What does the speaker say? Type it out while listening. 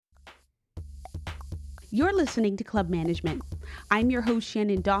You're listening to Club Management. I'm your host,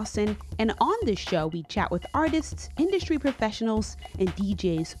 Shannon Dawson, and on this show, we chat with artists, industry professionals, and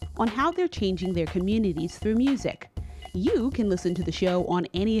DJs on how they're changing their communities through music. You can listen to the show on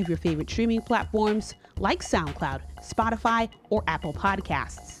any of your favorite streaming platforms like SoundCloud, Spotify, or Apple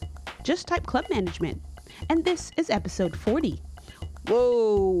Podcasts. Just type Club Management. And this is episode 40.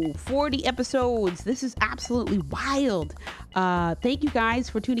 Whoa, 40 episodes. This is absolutely wild. Thank you guys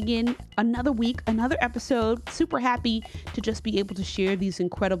for tuning in another week, another episode. Super happy to just be able to share these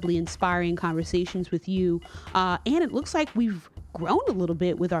incredibly inspiring conversations with you. And it looks like we've grown a little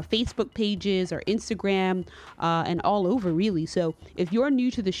bit with our Facebook pages, our Instagram, and all over really. So if you're new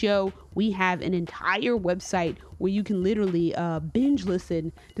to the show, we have an entire website where you can literally binge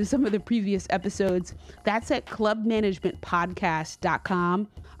listen to some of the previous episodes. That's at clubmanagementpodcast.com.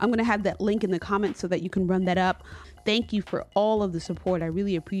 I'm going to have that link in the comments so that you can run that up. Thank you for all of the support. I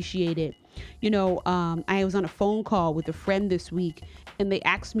really appreciate it. You know, I was on a phone call with a friend this week, and they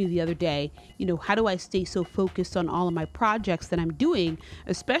asked me the other day, you know, how do I stay so focused on all of my projects that I'm doing,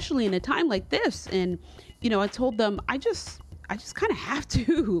 especially in a time like this? And, you know, I told them, I just kind of have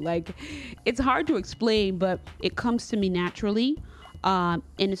to. Like, it's hard to explain, but it comes to me naturally. And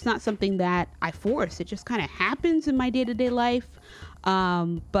it's not something that I force. It just kind of happens in my day-to-day life.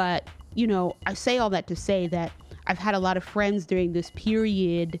 But, you know, I say all that to say that I've had a lot of friends during this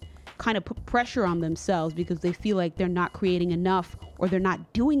period kind of put pressure on themselves because they feel like they're not creating enough or they're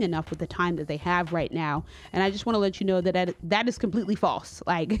not doing enough with the time that they have right now. And I just want to let you know that is completely false.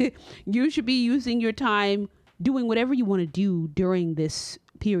 Like, you should be using your time doing whatever you want to do during this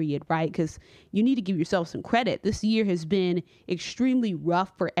period, right? Because you need to give yourself some credit. This year has been extremely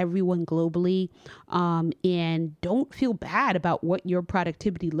rough for everyone globally. And don't feel bad about what your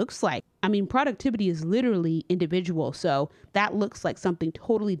productivity looks like. I mean, productivity is literally individual. So that looks like something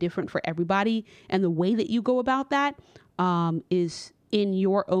totally different for everybody. And the way that you go about that is in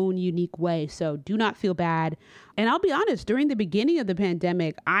your own unique way. So do not feel bad. And I'll be honest, during the beginning of the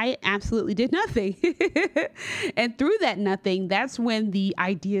pandemic, I absolutely did nothing. And through that nothing, that's when the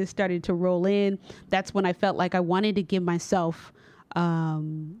ideas started to roll in. That's when I felt like I wanted to give myself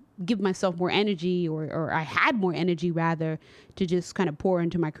more energy, or I had more energy rather, to just kind of pour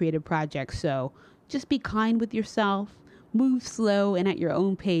into my creative projects. So just be kind with yourself, move slow and at your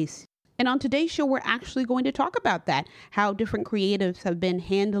own pace. And on today's show, we're actually going to talk about that, how different creatives have been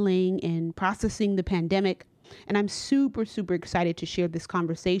handling and processing the pandemic. And I'm super, super excited to share this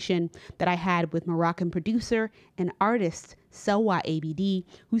conversation that I had with Moroccan producer and artist Selwa ABD,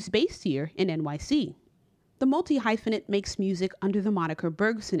 who's based here in NYC. The multi-hyphenate makes music under the moniker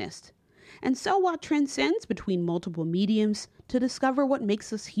Bergsonist. And Selwa transcends between multiple mediums to discover what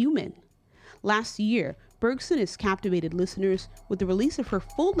makes us human. Last year, Bergsonist captivated listeners with the release of her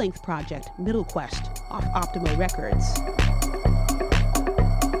full-length project, Middle Quest, off Optimo Records.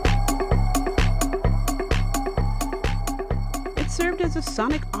 It served as a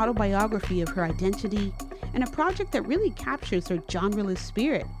sonic autobiography of her identity and a project that really captures her genreless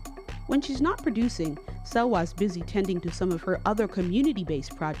spirit. When she's not producing, Selwa's busy tending to some of her other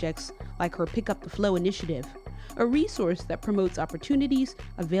community-based projects, like her Pick Up the Flow initiative, a resource that promotes opportunities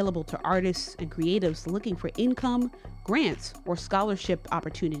available to artists and creatives looking for income, grants, or scholarship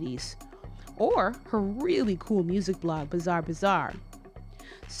opportunities, or her really cool music blog, Bazaar Bazaar.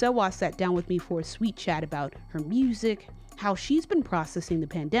 Selwa sat down with me for a sweet chat about her music, how she's been processing the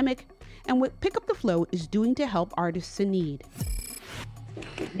pandemic, and what Pick Up the Flow is doing to help artists in need.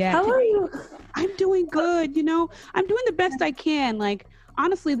 Yeah. How are you? I'm doing good. You know, I'm doing the best I can. Like,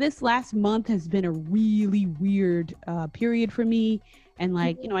 honestly, this last month has been a really weird period for me. And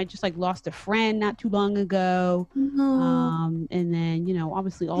like, you know, I just like lost a friend not too long ago. And then, you know,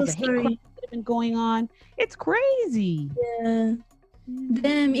 obviously all the hate crimes that have been going on. It's crazy. Yeah.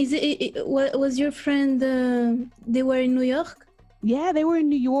 Damn, what was your friend, they were in New York? Yeah, they were in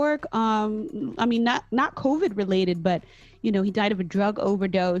New York. I mean, not COVID related, but you know, he died of a drug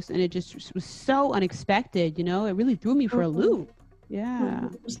overdose, and it just was so unexpected. You know, it really threw me for a loop. Yeah.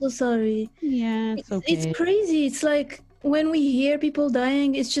 I'm so sorry. Yeah, it's okay. It's crazy. It's like when we hear people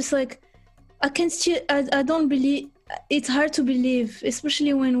dying, it's just like I don't believe. It's hard to believe,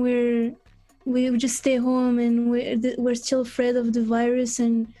 especially when we just stay home and we're still afraid of the virus,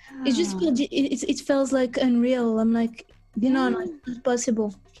 and it feels like unreal. I'm like, no, it's not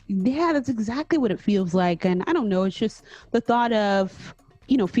possible. Yeah, that's exactly what it feels like. And I don't know, it's just the thought of,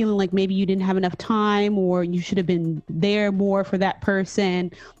 you know, feeling like maybe you didn't have enough time or you should have been there more for that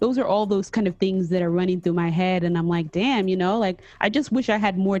person. Those are all those kind of things that are running through my head. And I'm like, damn, you know, like I just wish I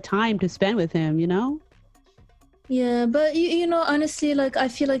had more time to spend with him, you know? Yeah, but you know, honestly, like I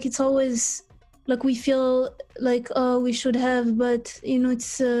feel like it's always like we feel like, oh, we should have, but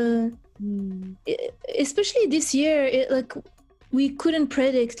it's especially this year, like we couldn't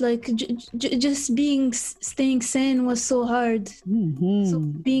predict, like just staying sane was so hard. So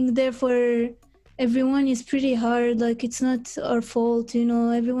Mm-hmm. being there for everyone is pretty hard. Like it's not our fault,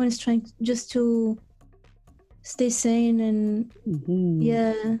 everyone is trying just to stay sane. And Mm-hmm.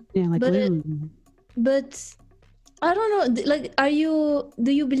 yeah, Yeah, like but literally. but I don't know, like,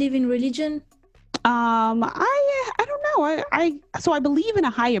 do you believe in religion? I don't know. So I believe in a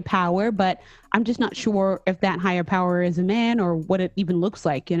higher power, but I'm just not sure if that higher power is a man or what it even looks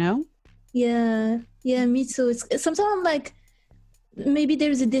like, you know? Yeah, me too. It's sometimes I'm like, maybe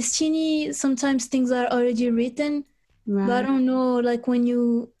there's a destiny. Sometimes things are already written, but I Right. don't know. Like when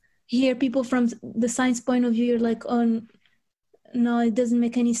you hear people from the science point of view, you're like, oh no, it doesn't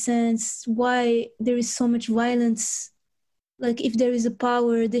make any sense. Why there is so much violence? Like if there is a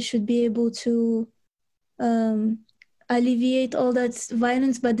power, they should be able to um, alleviate all that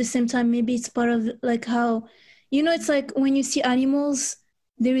violence. But at the same time, maybe it's part of like how, it's like when you see animals,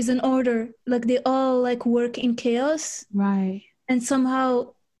 there is an order. Like they all like work in chaos, Right. and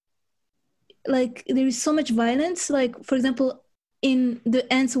somehow like there is so much violence. Like for example, in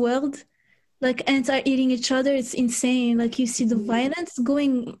the ants world, like ants are eating each other. It's insane. Like you see the violence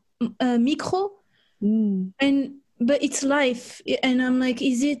going micro, Mm. and but it's life. And I'm like,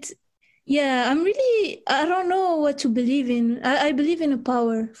 is it? Yeah, I don't know what to believe in. I believe in a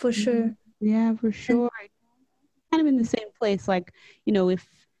power for sure. Yeah, for And sure. Kind of in the same place. Like,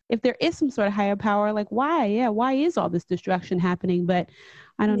 if there is some sort of higher power, like why? Yeah, why is all this destruction happening? But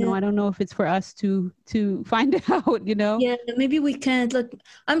I don't know. yeah, I don't know if it's for us to find out, you know? yeah, maybe we can't. Like,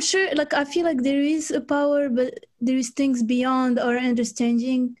 I'm sure. Like, I feel like there is a power, but there is things beyond our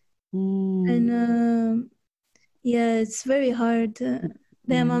understanding. Mm, And yeah, it's very hard.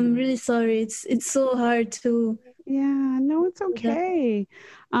 Damn, yeah. I'm really sorry. It's so hard to Yeah, no, it's do that. okay.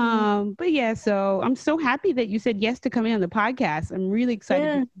 Yeah, But yeah, so I'm so happy that you said yes to coming on the podcast. I'm really excited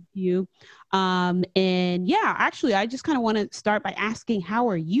to yeah, speak to you. And yeah, actually, I just kind of want to start by asking, how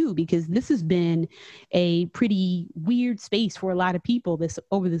are you? Because this has been a pretty weird space for a lot of people this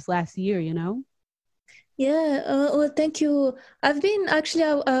over this last year, you know? yeah. Well, thank you. I've been actually.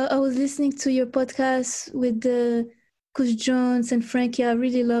 I was listening to your podcast with the Coach Jones and Frankie. I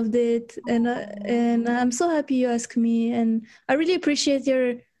really loved it, and I'm so happy you asked me. And I really appreciate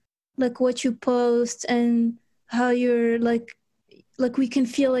your like what you post and how you're like we can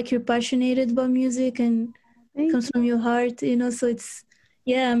feel like you're passionate about music and it Thank comes from your heart. So it's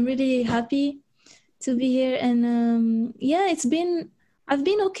yeah. I'm really happy to be here. And yeah, I've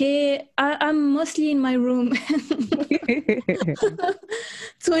been okay. I'm mostly in my room. you.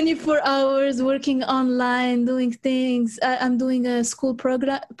 24 hours working online, doing things. I'm doing a school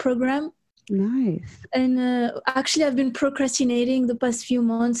program. Nice. And actually I've been procrastinating the past few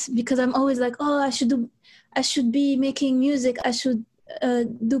months because I'm always like, oh, I should be making music. I should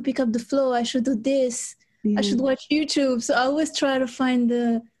do Pick Up the Flow. I should do this. I Yeah. should watch YouTube. So I always try to find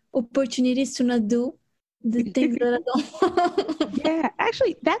the opportunities to not do the things that I don't. Yeah,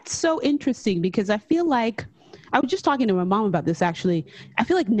 actually, that's so interesting because I feel like I was just talking to my mom about this actually. I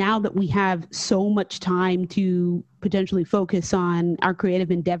feel like now that we have so much time to potentially focus on our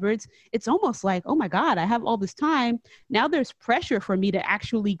creative endeavors, it's almost like, oh my God, I have all this time. Now there's pressure for me to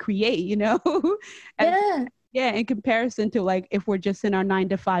actually create, you know? As Yeah, yeah, in comparison to like if we're just in our 9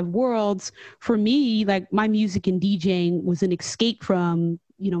 to 5 worlds, for me, like my music and DJing was an escape from,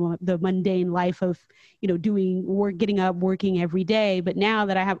 the mundane life of, doing work, getting up, working every day. But now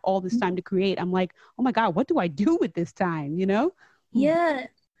that I have all this time to create, I'm like, oh my God, what do I do with this time? You know? yeah.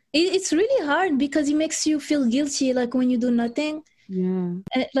 It's really hard because it makes you feel guilty, like when you do nothing. Yeah.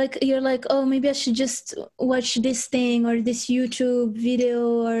 Like you're like, oh, maybe I should just watch this thing or this YouTube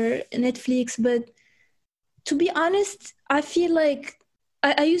video or Netflix. But to be honest, I feel like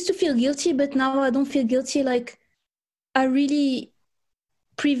I used to feel guilty, but now I don't feel guilty. Like I really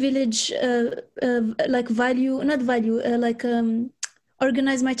privilege, like value, not value, like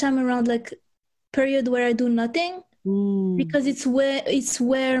organize my time around like period where I do nothing Mm. because it's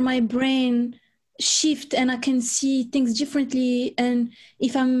where my brain shift and I can see things differently. And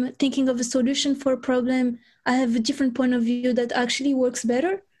if I'm thinking of a solution for a problem, I have a different point of view that actually works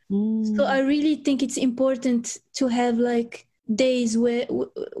better. So I Mm. really think it's important to have like days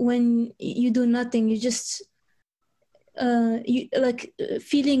when you do nothing. You just you like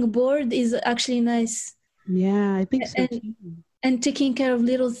feeling bored is actually nice. Yeah, I think so and too. and taking care of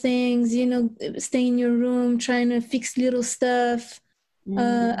little things, stay in your room, trying to fix little stuff.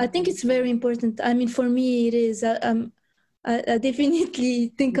 I think Mm. it's very important. I mean, for me, it is. I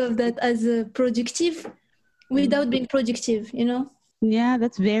definitely think of that as a productive without being productive, you know? Yeah,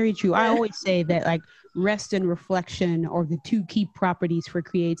 that's very true. I always say that like rest and reflection are the two key properties for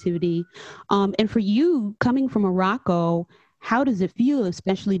creativity. And for you coming from Morocco, how does it feel,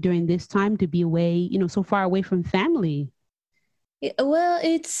 especially during this time, to be away, so far away from family? Well,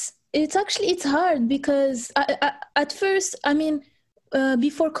 it's actually it's hard because at first, I mean,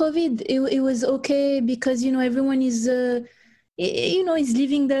 before COVID, it was okay because everyone is is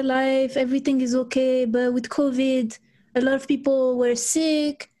living their life, everything is okay. But with COVID, a lot of people were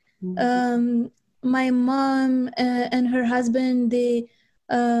sick. Mhm. My mom and her husband,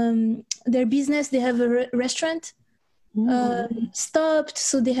 their business, they have a restaurant, Mhm. stopped,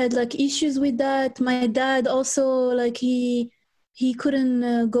 so they had like issues with that. My dad also, like he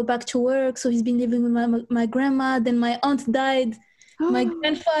couldn't go back to work, so he's been living with my grandma. Then my aunt died, my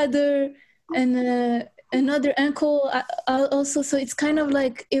grandfather, and another uncle also. So it's kind of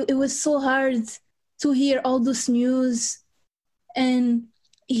like it was so hard to hear all this news and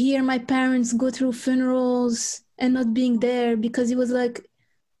hear my parents go through funerals and not being there, because it was like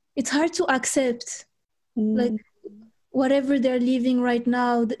it's hard to accept, like Mhm. whatever they're living right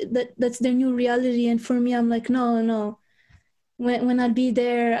now, that's their new reality. And for me, I'm like, no, when I'll be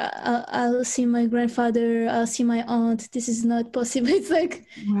there, I'll see my grandfather, I'll see my aunt. This is not possible. It's like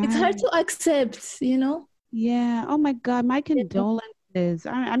it's hard Right. to accept. Yeah. Oh my God. My Yeah. condolences.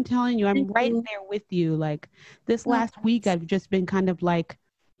 I'm telling you, I'm Thank right you. there with you. Like this No, last week, I've just been kind of like,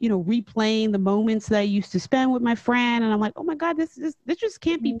 replaying the moments that I used to spend with my friend. And I'm like, oh my God, this just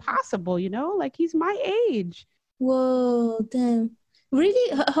can't be possible, Like he's my age. whoa, damn.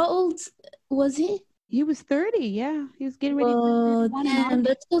 Really? How old was he? He was 30. Yeah. He was getting ready to turn Whoa, 31 in damn, August.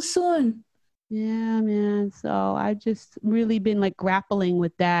 that's so soon. Yeah, man. So I just really been like grappling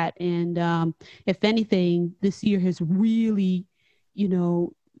with that. And if anything, this year has really, you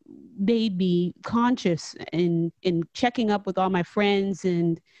know, made me conscious in checking up with all my friends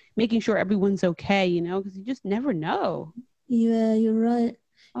and making sure everyone's okay, because you just never know. Yeah, you're right.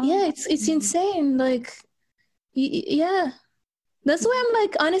 Oh, Yeah, it's insane. Like, yeah, that's why I'm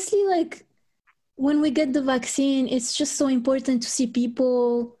like, honestly, like, when we get the vaccine, it's just so important to see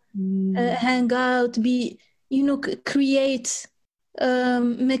people, mm, hang out, be, create,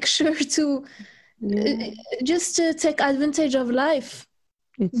 make sure to uh, yeah, just take advantage of life,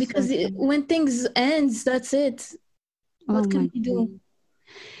 it's so because true. when things ends, that's it. Oh What can my we do? God.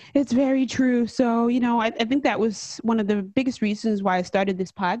 It's very true. So, I think that was one of the biggest reasons why I started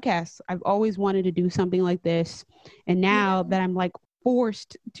this podcast. I've always wanted to do something like this. And now Yeah. that I'm like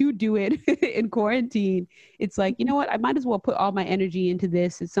forced to do it in quarantine, it's like, you know what? I might as well put all my energy into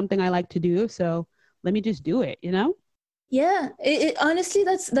this. It's something I like to do. So let me just do it? Yeah, honestly,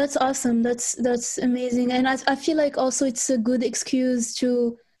 that's awesome. That's amazing, and I feel like also it's a good excuse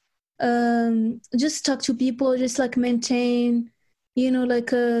to just talk to people, just like maintain,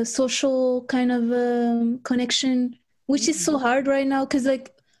 like a social kind of connection, which is so Mhm. hard right now, because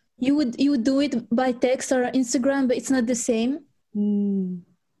like you would do it by text or Instagram, but it's not the same. Mm.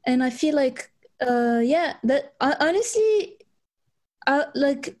 And I feel like yeah, that honestly,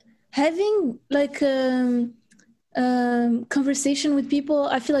 like having like conversation with people,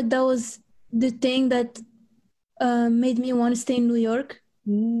 I feel like that was the thing that made me want to stay in New York.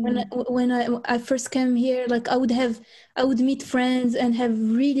 Mm. When I first came here, like I would meet friends and have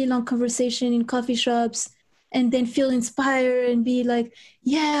really long conversation in coffee shops, and then feel inspired and be like,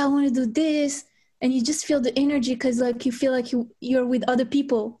 yeah, I want to do this. And you just feel the energy, because like you feel like you're with other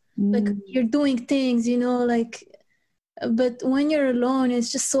people, like Mm. you're doing things, like. But when you're alone,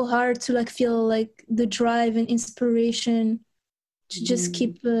 it's just so hard to like feel like the drive and inspiration to just Mm.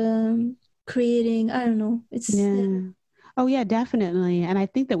 keep creating. I don't know. It's Yeah. Oh, yeah, definitely. And I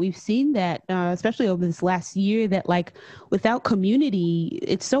think that we've seen that, especially over this last year, that like without community,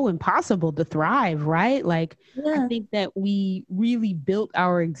 it's so impossible to thrive, right? Like, I yeah, think that we really built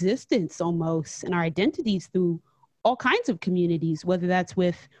our existence almost and our identities through all kinds of communities, whether that's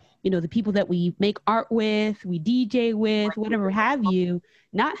with, the people that we make art with, we DJ with, whatever have you.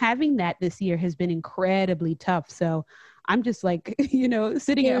 Not having that this year has been incredibly tough. So I'm just like,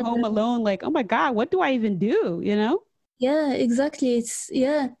 sitting at yeah, home alone, like, oh my God, what do I even do? yeah. Exactly. It's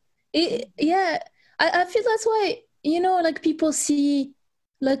yeah, yeah. I feel that's why like people see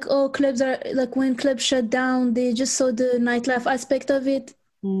like, oh, clubs are like, when clubs shut down, they just saw the nightlife aspect of it,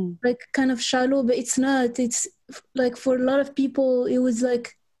 Mm, like kind of shallow, but it's not. It's like for a lot of people, it was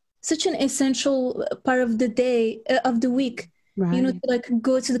like such an essential part of the day, of the week. To right. like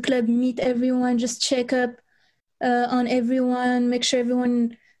go to the club, meet everyone, just check up on everyone, make sure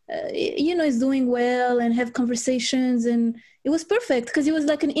everyone is doing well and have conversations, and it was perfect because it was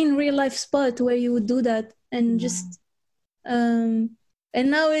like an in real life spot where you would do that and just and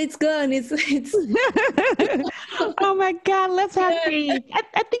now it's gone. It's Oh my God, let's have faith.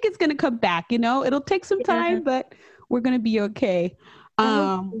 I think it's gonna come back, it'll take some time, but we're gonna be okay.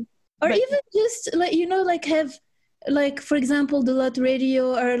 Or even just like have, like, for example, the Lot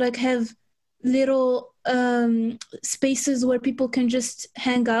Radio, or like have little spaces where people can just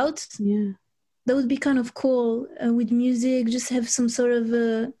hang out. Yeah, that would be kind of cool, with music. Just have some sort of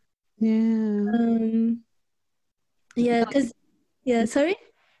sorry.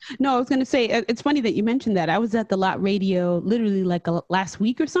 No, I was going to say, it's funny that you mentioned that. I was at the Lot Radio literally like last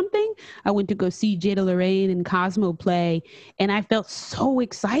week or something. I went to go see Jada Lorraine and Cosmo play, and I felt so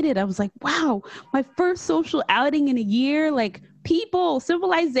excited. I was like, wow, my first social outing in a year, like people,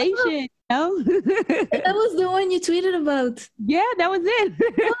 civilization. That was the one you tweeted about. Yeah, that was it.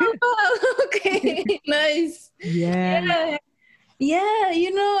 Okay, nice. Yeah.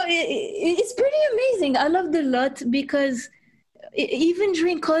 It's pretty amazing. I loved it a lot because even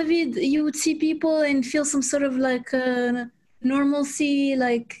during COVID, you would see people and feel some sort of like normalcy.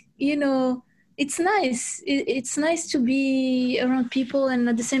 Like, it's nice. It's nice to be around people and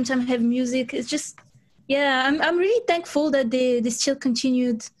at the same time have music. It's just, I'm really thankful that they still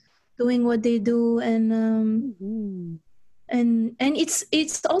continued doing what they do, and and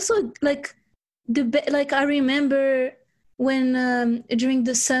it's also like like I remember when during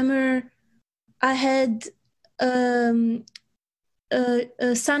the summer I had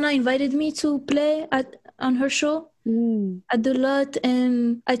Sana invited me to play on her show at the Lot,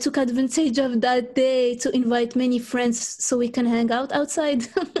 and I took advantage of that day to invite many friends so we can hang out outside.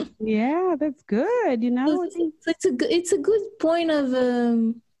 Yeah, that's good. It's a good point of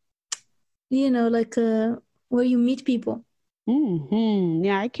where you meet people.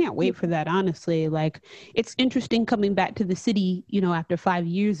 Yeah, I can't wait for that, honestly. Like, it's interesting coming back to the city, after 5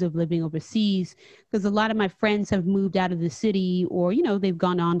 years of living overseas, because a lot of my friends have moved out of the city, or, they've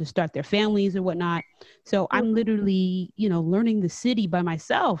gone on to start their families or whatnot. So I'm literally, learning the city by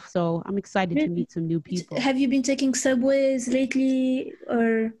myself. So I'm excited to meet some new people. Have you been taking subways lately,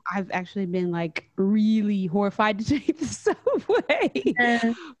 or? I've actually been like really horrified to take the subway,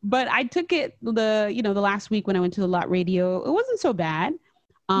 but I took it the last week when I went to the Lot Radio. It wasn't so bad.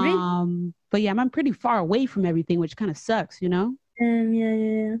 Really? But yeah, I'm pretty far away from everything, which kind of sucks, Yeah.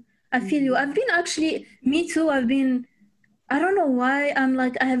 I feel you. I've been actually, me too. I don't know why I'm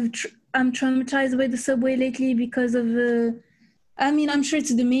traumatized by the subway lately because of I'm sure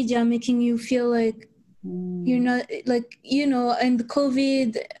it's the media making you feel like you're not, like, and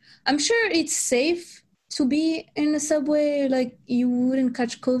COVID. I'm sure it's safe to be in a subway, like you wouldn't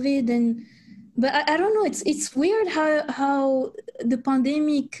catch COVID, but I don't know. It's weird how the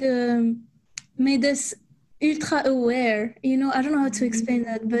pandemic made us ultra aware. I don't know how to explain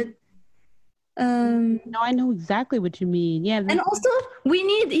that, but no, I know exactly what you mean. Yeah, and also we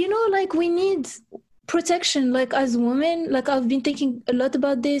need protection, like as women. Like I've been thinking a lot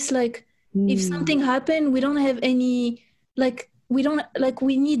about this. Like if something happened, we don't have any, like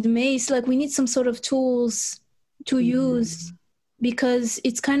we need mace. Like we need some sort of tools to use, because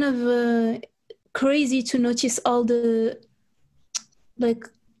it's kind of crazy to notice all the, like,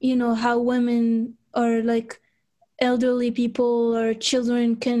 how women or like elderly people or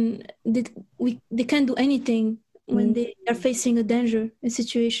children they can't do anything when they are facing a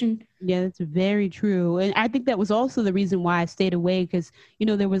situation. Yeah, that's very true. And I think that was also the reason why I stayed away, because,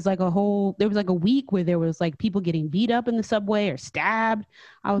 there was like a week where there was like people getting beat up in the subway or stabbed.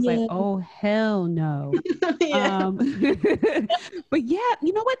 I was like, oh, hell no. But yeah,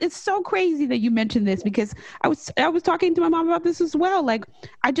 you know what? It's so crazy that you mentioned this, because I was talking to my mom about this as well. Like,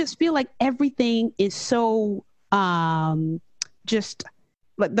 I just feel like everything is so just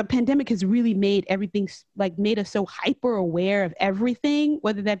like the pandemic has really made everything, like made us so hyper aware of everything,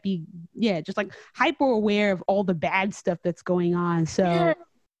 whether that be, just like hyper aware of all the bad stuff that's going on. So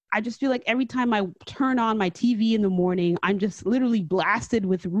I just feel like every time I turn on my TV in the morning, I'm just literally blasted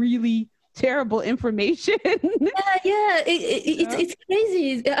with really terrible information. It's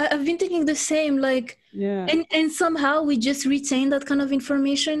crazy. I've been thinking the same, like, and somehow we just retain that kind of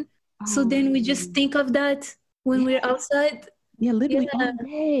information. So then we just think of that when we're outside. Yeah, literally all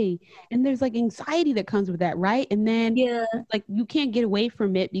day. And there's like anxiety that comes with that, right? And then like you can't get away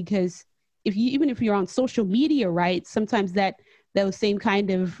from it, because even if you're on social media, right, sometimes those same kind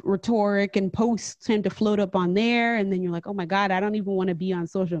of rhetoric and posts tend to float up on there, and then you're like, oh my God, I don't even want to be on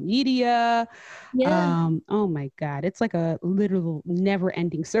social media. Oh my God, it's like a literal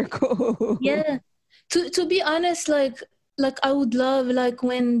never-ending circle. To be honest, like like I would love like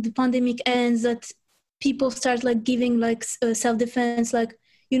when the pandemic ends that people start like giving like self-defense, like,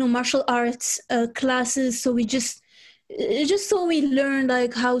 you know, martial arts classes. So we just so we learn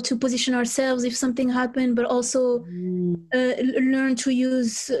like how to position ourselves if something happened, but also learn to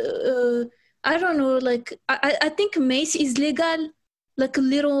use I don't know, like I think mace is legal, like a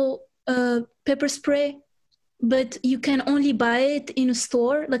little pepper spray, but you can only buy it in a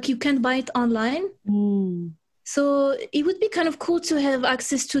store, like you can't buy it online. So it would be kind of cool to have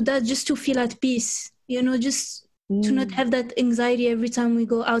access to that, just to feel at peace, you know, just to not have that anxiety every time we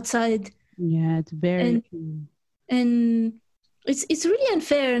go outside. Yeah, it's very true. And it's really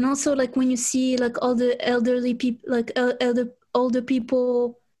unfair. And also like when you see like all the elderly people, like older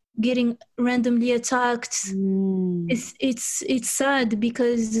people getting randomly attacked, it's sad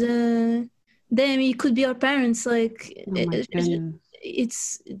because them, it could be our parents. Like Oh my goodness.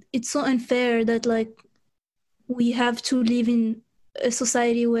 it's so unfair that like we have to live in a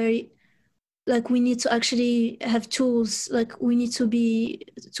society where like we need to actually have tools, like we need to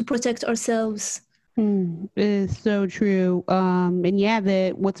protect ourselves. It is so true. And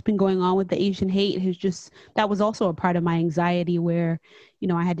yeah, what's been going on with the Asian hate has just, that was also a part of my anxiety where, you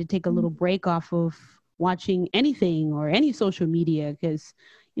know, I had to take a little break off of watching anything or any social media because,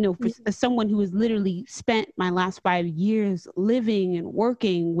 you know, as someone who has literally spent my last 5 years living and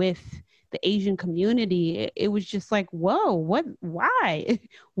working with the Asian community, it was just like, whoa, why?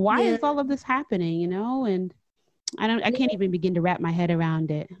 Why is all of this happening, you know? And I can't even begin to wrap my head around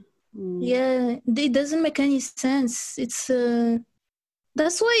it. Yeah, it doesn't make any sense. It's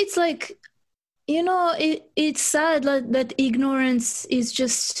that's why it's like, you know, it's sad that ignorance is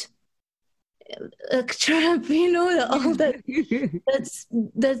just a trap, you know, all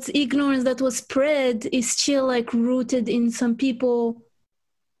that's ignorance that was spread is still like rooted in some people.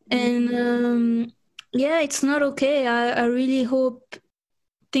 And yeah, it's not okay. I really hope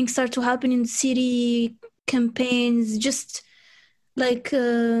things start to happen in city campaigns, just like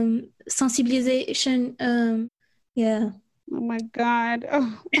sensibilization. Yeah. Oh my God.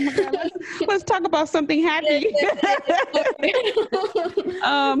 Oh my God. Let's talk about something happy.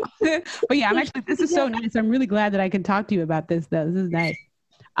 But yeah, this is so nice. I'm really glad that I can talk to you about this though. This is nice.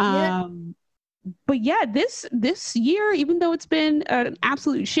 But yeah, this year, even though it's been an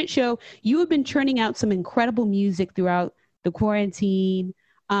absolute shit show, you have been churning out some incredible music throughout the quarantine.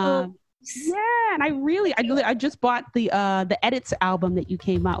 Yeah, and I just bought the Edits album that you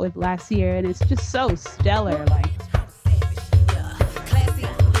came out with last year, and it's just so stellar. Like,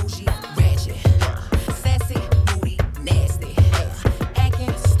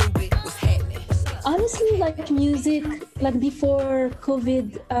 honestly, like music, like before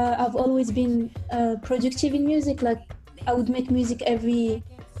COVID, I've always been productive in music. Like I would make music every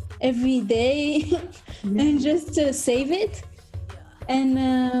day and just save it. And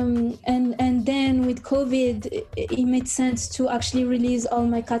then with COVID, it made sense to actually release all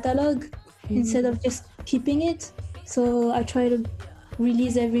my catalog instead of just keeping it. So I try to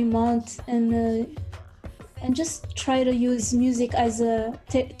release every month and just try to use music as a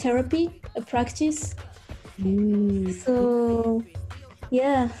therapy, a practice. So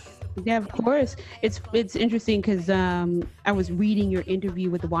yeah. Yeah, of course. It's interesting because I was reading your interview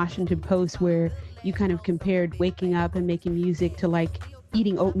with the Washington Post where you kind of compared waking up and making music to like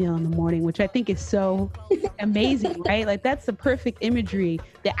eating oatmeal in the morning, which I think is so amazing, right? Like that's the perfect imagery.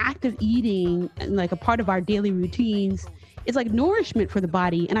 The act of eating and like a part of our daily routines is like nourishment for the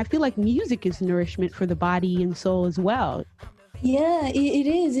body. And I feel like music is nourishment for the body and soul as well. Yeah, it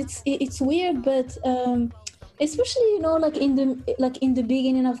is. It's weird, but especially, you know, like in the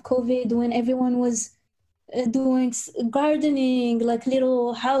beginning of COVID, when everyone was doing gardening, like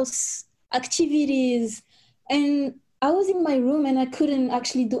little house activities, and I was in my room and I couldn't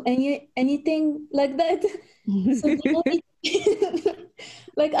actually do anything like that. So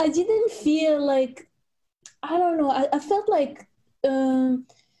like I didn't feel like, I don't know, I felt like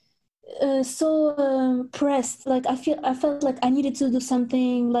so pressed. Like I felt like I needed to do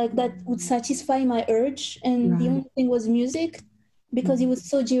something like that would satisfy my urge, and the only thing was music because it was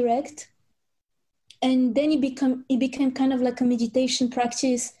so direct. And then it became kind of like a meditation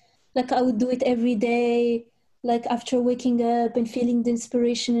practice. Like I would do it every day, like after waking up and feeling the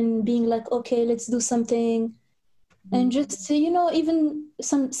inspiration and being like, okay, let's do something. And just, you know, even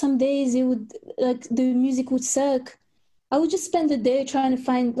some days it would, like the music would suck, I would just spend the day trying to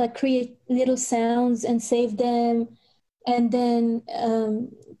find, like, create little sounds and save them, and then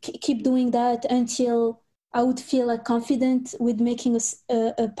keep doing that until I would feel like confident with making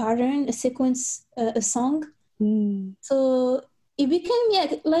a pattern, a sequence, a song. So it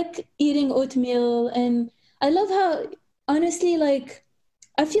became like eating oatmeal, and I love how honestly, like,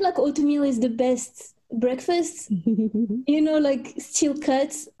 I feel like oatmeal is the best breakfast. You know, like steel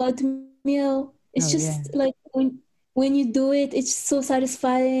cuts, oatmeal. It's Oh yeah. just like when you do it, it's so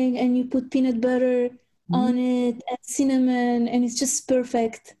satisfying, and you put peanut butter Mhm. on it and cinnamon, and it's just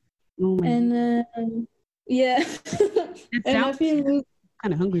perfect. Oh my And goodness. yeah, It and I sounds feel really,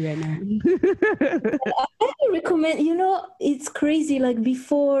 kind of hungry right now. I highly recommend. You know, it's crazy. Like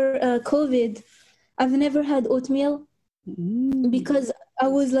before COVID, I've never had oatmeal Mm. because I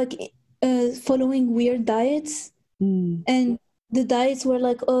was like following weird diets, Mm. and the diets were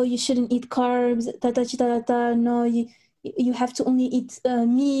like, oh, you shouldn't eat carbs, ta ta ta ta ta. No, you have to only eat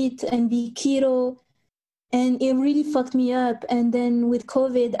meat and be keto, and it really fucked me up. And then with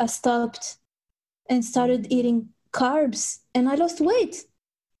COVID, I stopped and started eating carbs, and I lost weight.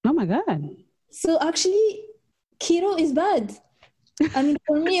 Oh my God. So actually, keto is bad. I mean,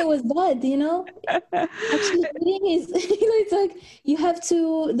 for me, it was bad. You know, actually, eating is it's like you have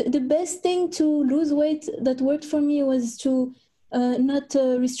to. The best thing to lose weight that worked for me was to not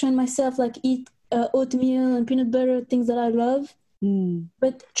restrain myself, like eat oatmeal and peanut butter, things that I love, Mm.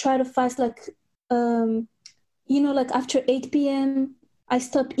 but try to fast like um, like after 8 p.m. I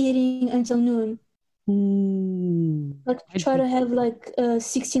stop eating until noon. Mm. Like I try do. to have like a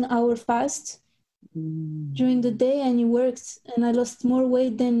 16-hour fast Mm. during the day, and it worked. And I lost more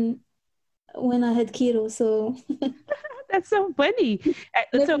weight than when I had keto. So That's so funny.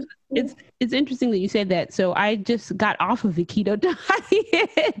 So never. it's interesting that you said that. So I just got off of the keto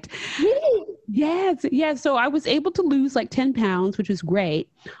diet. Really? Yes, yeah. So I was able to lose like 10 pounds, which was great.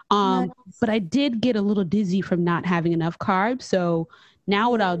 Nice. But I did get a little dizzy from not having enough carbs. So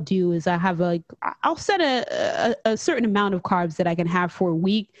now what I'll Yeah. do is I'll set a certain amount of carbs that I can have for a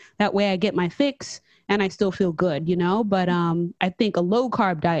week. That way I get my fix and I still feel good, you know? But I think a low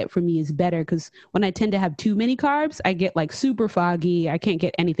carb diet for me is better because when I tend to have too many carbs, I get like super foggy. I can't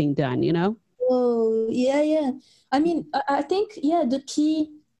get anything done, you know? Oh, yeah, yeah. I mean, I think, yeah, the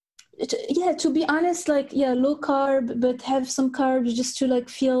key, yeah, to be honest, like, yeah, low carb, but have some carbs just to like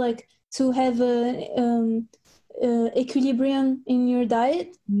feel like to have a equilibrium in your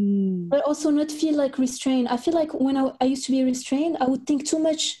diet, Mm. but also not feel like restrained. I feel like when I used to be restrained, I would think too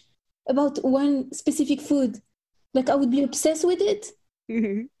much about one specific food. Like I would be obsessed with it,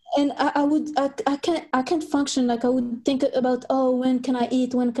 and I can't function. Like I would think about, oh, when can I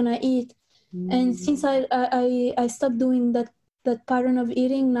eat? When can I eat? And Mm. since I stopped doing that pattern of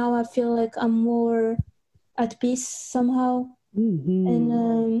eating, now I feel like I'm more at peace somehow. And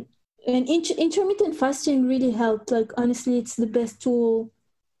Mhm. intermittent fasting really helped. Like honestly, it's the best tool.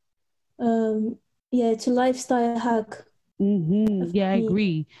 Yeah, it's a lifestyle hack for Yeah, I me.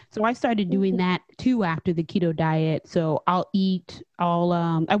 agree. So I started doing that too after the keto diet. So I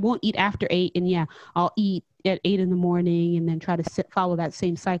won't eat after 8, and yeah, I'll eat at 8 in the morning and then try to follow that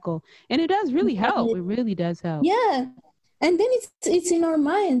same cycle. And it does really help. It really does help. Yeah, and then it's in our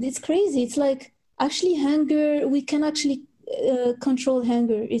mind. It's crazy. It's like actually hunger. We can actually control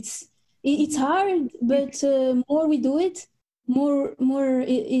hunger. It's hard, but more we do it, more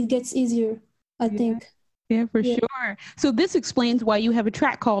it gets easier, I Yeah, think. yeah, for Yeah. sure. So this explains why you have a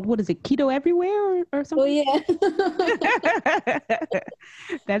track called, what is it, Keto Everywhere or Oh something? yeah.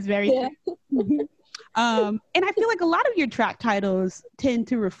 That's very Yeah. true. And I feel like a lot of your track titles tend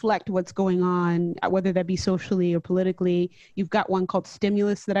to reflect what's going on, whether that be socially or politically. You've got one called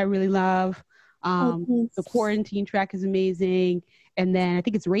Stimulus that I really love. Oh, The thanks. quarantine track is amazing. And then I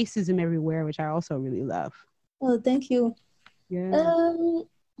think it's Racism Everywhere, which I also really love. Oh, thank you. Yeah. Um,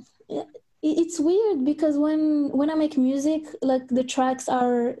 yeah, it's weird because when I make music, like the tracks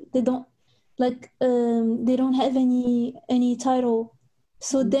are they don't have any title.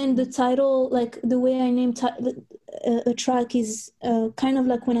 So then the title, like the way I name a track is kind of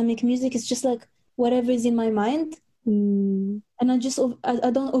like when I make music, it's just like whatever is in my mind, Mm. and I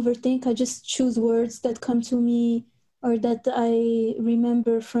don't overthink. I just choose words that come to me or that I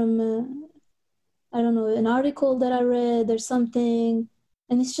remember from I don't know, an article that I read or something,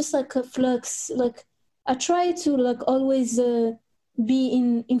 and it's just like a flux. Like I try to like always be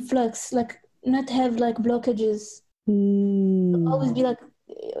in flux, like not have like blockages. Always be Mm. like.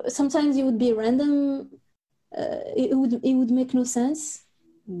 Sometimes it would be random. It would make no sense,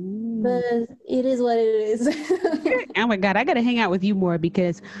 Mm. but it is what it is. Oh my God, I got to hang out with you more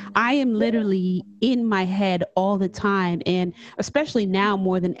because I am literally in my head all the time. And especially now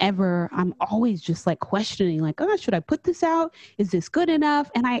more than ever, I'm always just like questioning, like, oh, should I put this out? Is this good enough?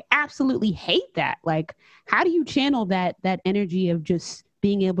 And I absolutely hate that. Like, how do you channel that energy of just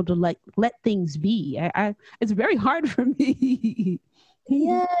being able to like let things be? It's very hard for me.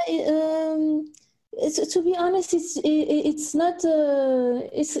 Yeah, to be honest, it's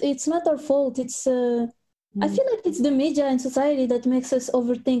not our fault. I feel like it's the media and society that makes us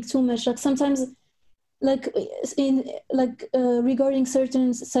overthink too much. Like sometimes, like regarding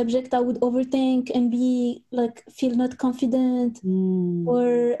certain subject, I would overthink and be like feel not confident,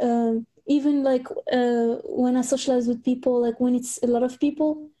 or even like when I socialize with people, like when it's a lot of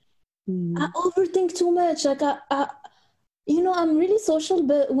people, I overthink too much. Like I'm really social,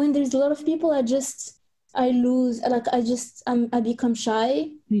 but when there's a lot of people, I lose. Like I become shy,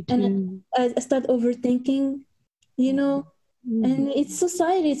 Me too. and I start overthinking. And it's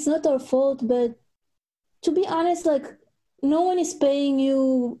society. It's not our fault, but to be honest, like no one is paying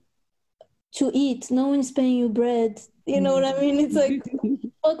you to eat. No one is paying you bread. You know what I mean? It's like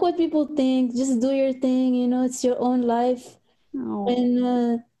fuck what people think. Just do your thing. It's your own life,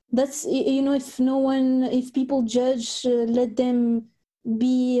 and that's if people judge, let them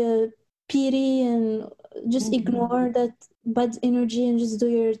be pity and just ignore that bad energy and just do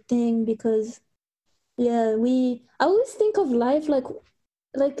your thing, because I always think of life like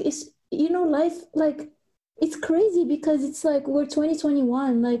it's life, like it's crazy because it's like we're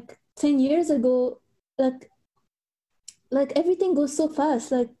 2021, like 10 years ago, like everything goes so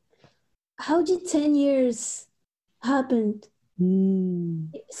fast. Like how did 10 years happened?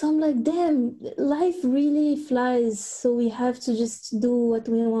 So I'm like, damn, life really flies. So we have to just do what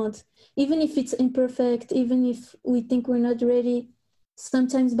we want, even if it's imperfect, even if we think we're not ready.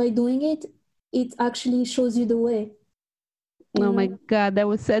 Sometimes by doing it, it actually shows you the way. Oh my God, that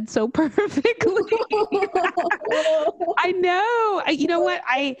was said so perfectly. I know. You know what?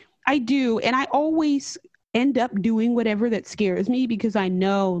 I do. And I always end up doing whatever that scares me, because I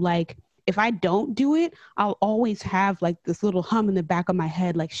know, like, if I don't do it, I'll always have like this little hum in the back of my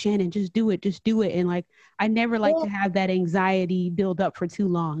head, like, Shannon, just do it, just do it. And like, I never like to have that anxiety build up for too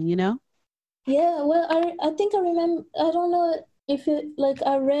long, Yeah, well, I think I remember, I don't know if it, like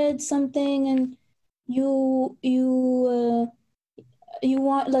I read something and you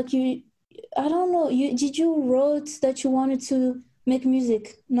want, like I don't know, you wrote that you wanted to make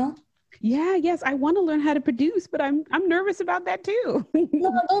music, no? Yes, I want to learn how to produce, but I'm nervous about that too.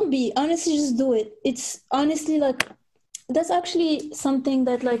 No, don't be. Honestly, just do it. It's honestly like that's actually something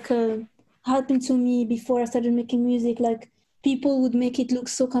that like happened to me before I started making music. Like people would make it look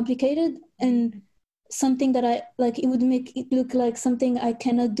so complicated, and something that I like, it would make it look like something I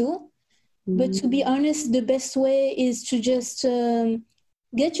cannot do. But to be honest, the best way is to just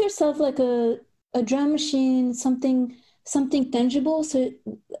get yourself like a drum machine, something tangible, so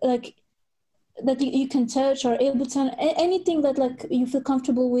like that you can touch or able to, anything that like you feel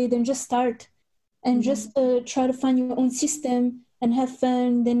comfortable with, and just start and just try to find your own system and have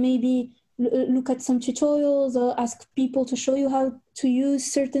fun. Then maybe look at some tutorials or ask people to show you how to use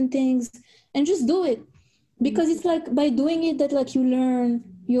certain things, and just do it, because it's like by doing it that like you learn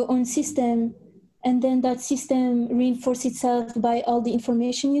your own system, and then that system reinforces itself by all the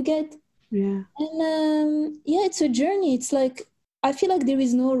information you get. Yeah. And it's a journey. It's like I feel like there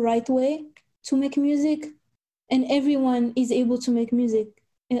is no right way to make music, and everyone is able to make music,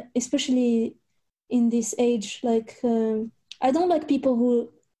 especially in this age. Like I don't like people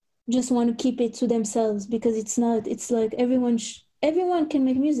who just want to keep it to themselves, because it's not. It's like everyone can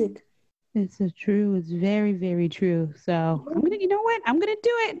make music. It's so true. It's very, very true. So you know what? I'm gonna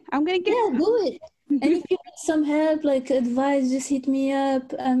do it. I'm gonna get Do it. And if you need some help, like advice, just hit me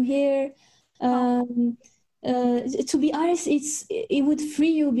up. I'm here. To be honest, it would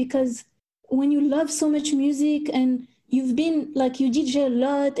free you, because when you love so much music and you've been like you DJ a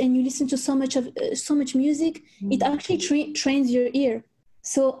lot and you listen to so much music, it actually trains your ear.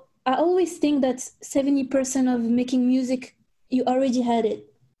 So I always think that 70% of making music, you already had it.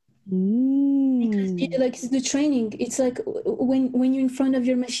 Because like it's the training. It's like when you're in front of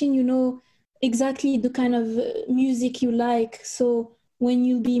your machine, you know exactly the kind of music you like. So when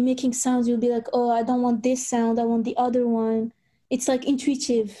you'll be making sounds, you'll be like, oh, I don't want this sound, I want the other one. It's like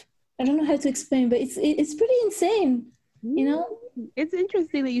intuitive. I don't know how to explain, but it's pretty insane, you know? It's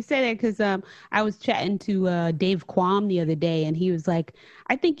interesting that you say that, because I was chatting to Dave Quam the other day, and he was like,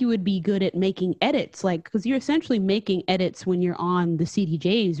 I think you would be good at making edits, like, because you're essentially making edits when you're on the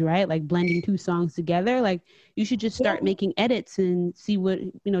CDJs, right? Like blending two songs together. Like you should just start making edits and see what,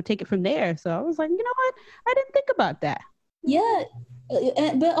 take it from there. So I was like, you know what? I didn't think about that. Yeah.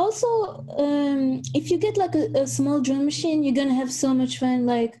 But also, if you get like a small drum machine, you're gonna have so much fun.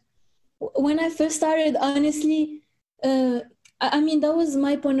 Like when I first started, honestly, I mean, that was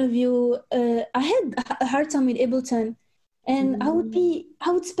my point of view. I had a hard time with Ableton, and I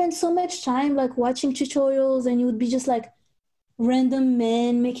would spend so much time like watching tutorials, and you would be just like, random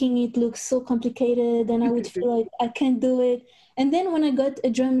men making it look so complicated, and I would feel like I can't do it. And then when I got a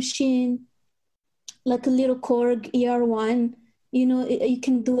drum machine, like a little Korg ER1, you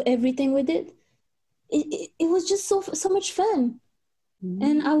can do everything with it. It was just so much fun.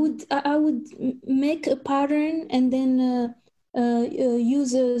 And I would make a pattern and then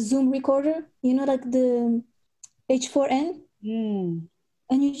use a Zoom recorder, like the H4n,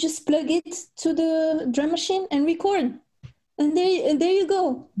 and you just plug it to the drum machine and record. And there you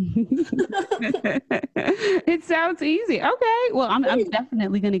go. It sounds easy. Okay. Well, I'm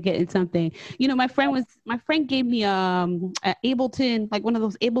definitely gonna get in something. My friend gave me Ableton, like one of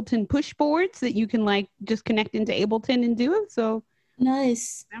those Ableton push boards that you can like just connect into Ableton and do it. So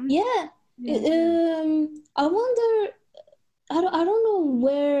nice. Yeah. I wonder. I don't know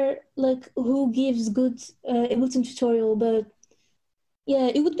where, like, who gives good Ableton tutorial, but yeah,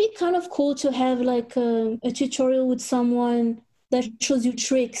 it would be kind of cool to have like a tutorial with someone that shows you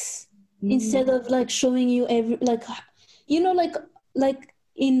tricks instead of like showing you like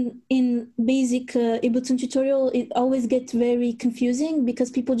in basic Ableton tutorial, it always gets very confusing because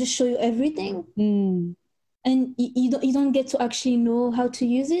people just show you everything, and you don't get to actually know how to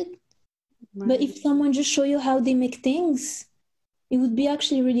use it. Right. But if someone just show you how they make things, it would be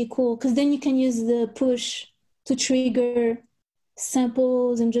actually really cool, because then you can use the push to trigger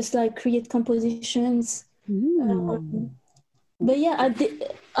samples and just like create compositions. But yeah,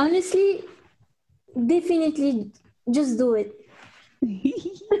 honestly, definitely just do it.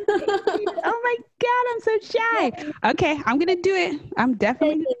 Oh my God, I'm so shy. Okay, I'm gonna do it. I'm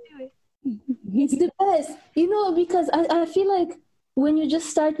definitely gonna do it. It's the best, because I feel like when you just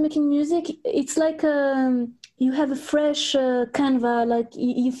start making music, it's like you have a fresh canva, like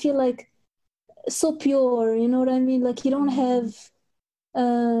you feel like so pure, you know what I mean? Like you don't have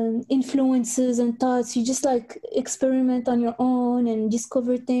influences and thoughts. You just like experiment on your own and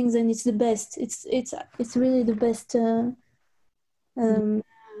discover things, and it's the best. It's really the best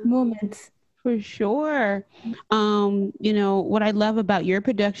moment. For sure. What I love about your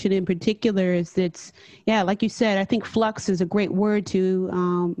production in particular is like you said, I think flux is a great word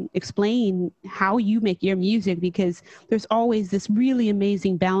to explain how you make your music, because there's always this really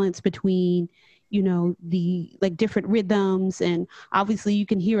amazing balance between, the like different rhythms. And obviously you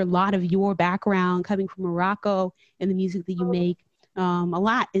can hear a lot of your background coming from Morocco and the music that you make. A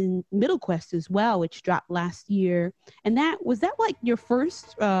lot in Middle Quest as well, which dropped last year. And was that like your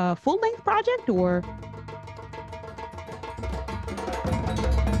first full-length project, or?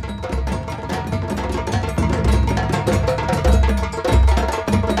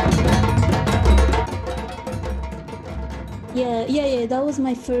 Yeah, that was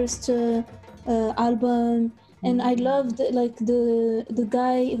my first album, and I loved like the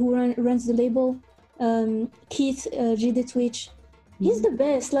guy who runs the label, Keith G. Twitch. He's the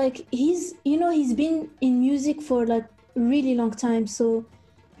best. Like he's been in music for like a really long time, so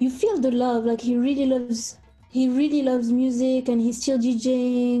you feel the love. Like he really loves music, and he's still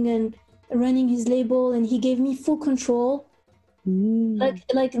DJing and running his label, and he gave me full control. Like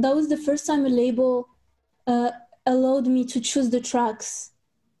that was the first time a label allowed me to choose the tracks.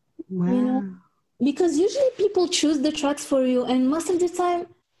 Wow. Because usually people choose the tracks for you, and most of the time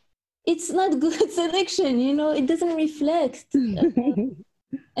it's not good selection, it doesn't reflect.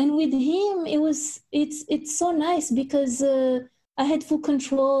 And with him, it's so nice because I had full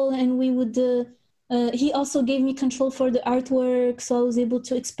control, and we would he also gave me control for the artwork, so I was able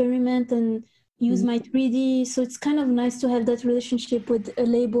to experiment and use my 3D. So it's kind of nice to have that relationship with a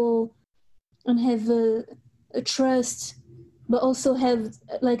label and have a trust, but also have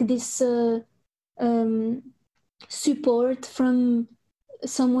like this support from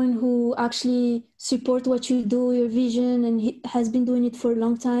someone who actually support what you do, your vision, and he has been doing it for a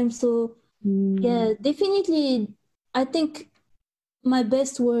long time. So yeah, definitely I think my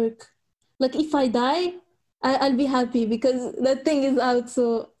best work, like if I die, I'll be happy because that thing is out.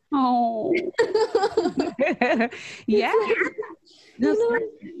 So yeah,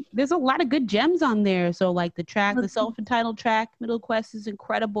 there's a lot of good gems on there. So like the self-entitled track Middle Quest is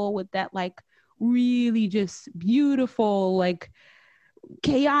incredible, with that like really just beautiful, like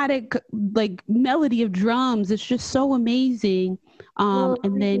chaotic like melody of drums. It's just so amazing.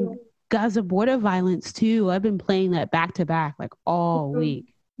 And then Gaza Border Violence too. I've been playing that back to back like all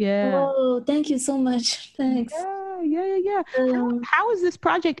week. Yeah. Oh, thank you so much. Thanks. Yeah. How is this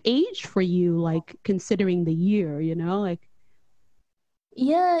project aged for you, like considering the year, like?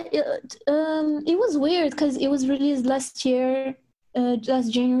 Yeah, it was weird because it was released last year,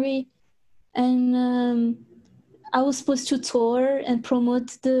 last January, and I was supposed to tour and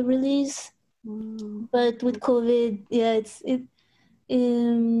promote the release, Wow. But with COVID, yeah,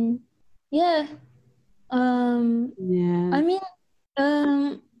 um, yeah. Yeah. I mean,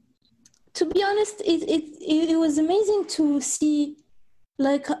 um, to be honest, it was amazing to see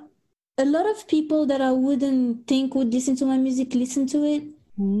like a lot of people that I wouldn't think would listen to my music listen to it.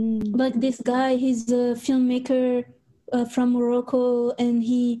 Mm. Like this guy, he's a filmmaker from Morocco, and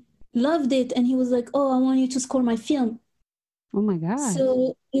he loved it, and he was like, "Oh, I want you to score my film." Oh my gosh.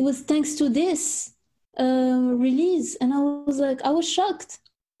 So it was thanks to this release, and I was like, I was shocked,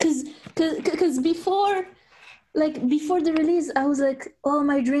 because before the release, I was like, "Oh,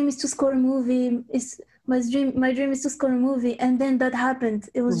 my dream is to score a movie. Is my dream is to score a movie," and then that happened.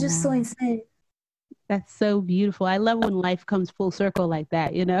 It was just so Wow. insane. That's so beautiful. I love when life comes full circle like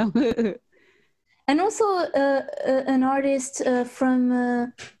that, you know? And also, an artist from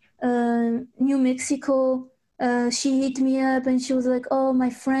New Mexico. She hit me up and she was like, "Oh, my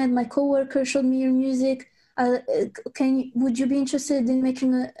friend, my coworker showed me your music. Would you be interested in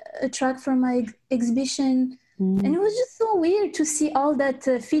making a track for my exhibition?" And Mm. it was just so weird to see all that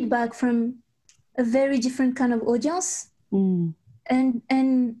feedback from a very different kind of audience. Mm.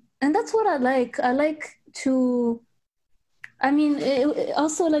 And that's what I like. I like to. I mean,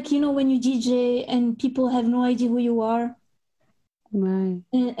 also, like, when you DJ and people have no idea who you are, Right.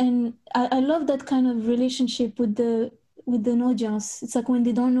 and I love that kind of relationship with the audience. It's like when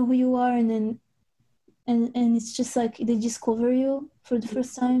they don't know who you are, and then and it's just like they discover you for the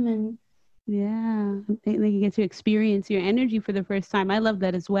first time, and Yeah, they get to experience your energy for the first time. I love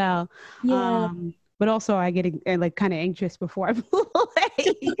that as well. yeah. But also I get like kind of anxious before I play.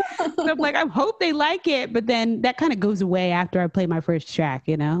 So I'm like, I hope they like it, but then that kind of goes away after I play my first track,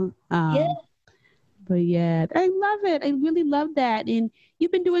 you know? Yeah. But yeah, I love it. I really love that. And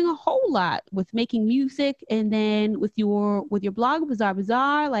you've been doing a whole lot with making music and then with your blog, Bazaar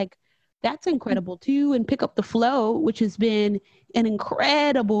Bazaar, like that's incredible too. And Pick Up the Flow, which has been an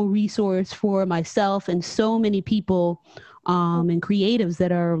incredible resource for myself and so many people and creatives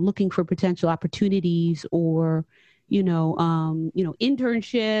that are looking for potential opportunities or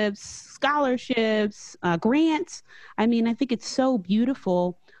internships, scholarships, grants. I mean, I think it's so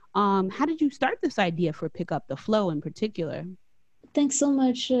beautiful. How did you start this idea for Pick Up the Flow in particular? Thanks so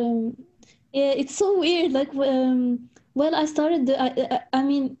much. Yeah, it's so weird. Like, well, I started. I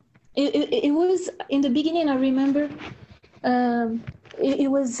mean, it was in the beginning. I remember. Um, it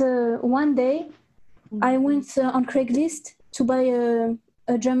was one day I went on Craigslist to buy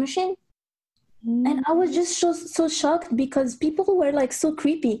a drum machine, and Mm. I was just so shocked because people were like so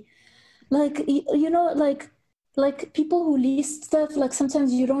creepy. Like, like people who list stuff, like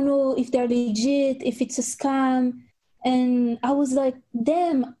sometimes you don't know if they're legit, if it's a scam. And I was like,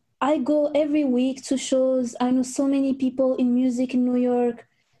 damn, I go every week to shows. I know so many people in music in New York.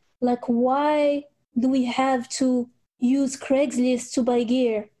 Like, why do we have to use Craigslist to buy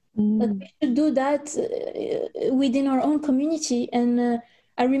gear? Like, Mm. we should do that within our own community. And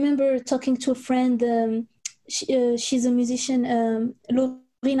I remember talking to a friend. She's a musician,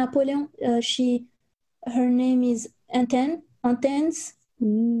 Laurie Napoleon. Her name is Antennes.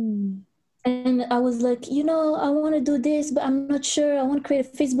 Mm. And I was like, I want to do this, but I'm not sure. I want to create a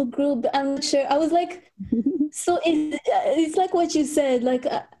Facebook group, but I'm not sure. I was like, so it's like what you said. Like,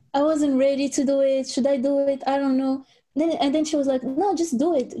 I wasn't ready to do it. Should I do it? I don't know. And then she was like, no, just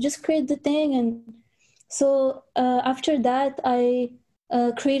do it. Just create the thing. And so after that, I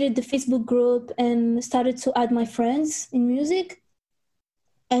created the Facebook group and started to add my friends in music.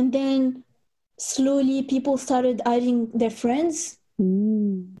 And then slowly people started adding their friends.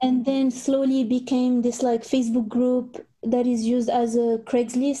 Mm. And then slowly it became this like Facebook group that is used as a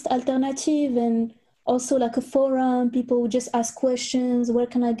Craigslist alternative, and also like a forum. People would just ask questions. Where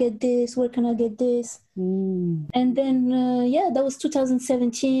can I get this? Where can I get this? Mm. And then, yeah, that was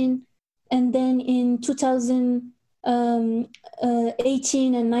 2017. And then in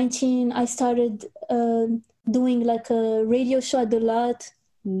 2018 and 19, I started doing like a radio show at the lot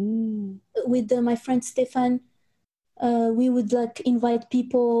Mm. with my friend Stefan. We would like invite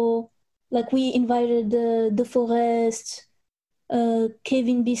people. Like, we invited the Forest,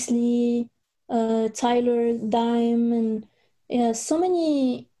 Kevin Beasley, Tyler Dime, and yeah, so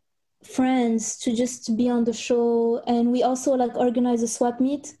many friends to just be on the show. And we also like organize a swap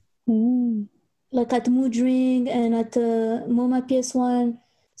meet, Mm. like at Mood Ring and at MoMA PS1.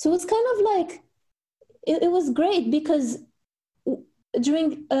 So it's kind of like it was great because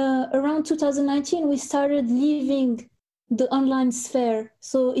during around 2019 we started leaving the online sphere,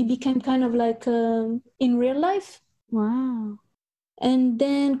 so it became kind of like in real life. Wow. And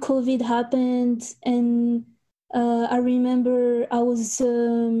then COVID happened, and I remember I was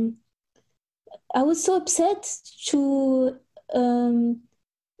I was so upset to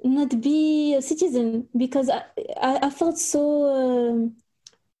not be a citizen because I felt so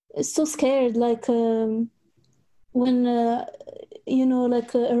scared. Like when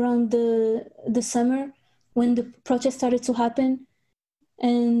like around the summer when the protest started to happen,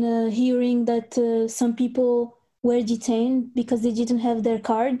 and hearing that some people were detained because they didn't have their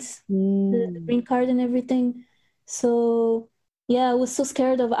cards, the green card and everything. So yeah, I was so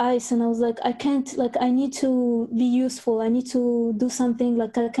scared of ICE, and I was like, I can't, like, I need to be useful. I need to do something.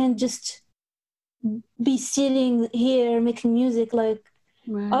 Like, I can't just be sitting here making music. Like,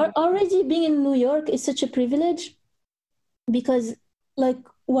 Right. already being in New York is such a privilege because, like,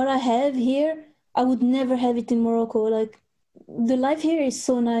 what I have here, I would never have it in Morocco. Like, the life here is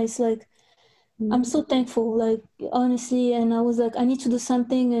so nice. Like, I'm so thankful, like, honestly. And I was like, I need to do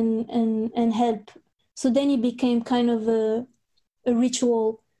something and help. So then it became kind of a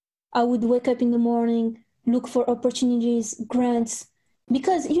ritual. I would wake up in the morning, look for opportunities, grants,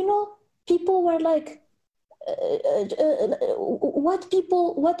 because people were like,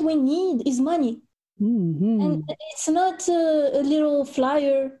 what we need is money, and it's not a little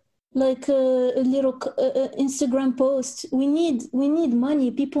flyer, like a little Instagram post. We need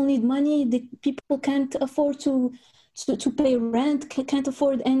money. People need money. The people can't afford to pay rent, can't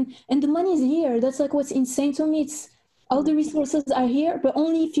afford, and the money is here. That's like what's insane to me. It's all the resources are here, but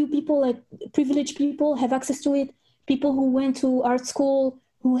only a few people, like privileged people, have access to it. People who went to art school,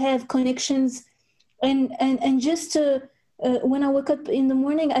 who have connections, and just when I wake up in the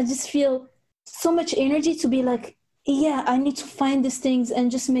morning, I just feel so much energy to be like, yeah, I need to find these things and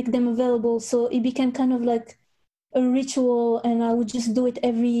just make them available. So it became kind of like a ritual, and I would just do it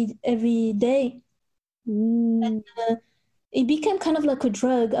every day. And it became kind of like a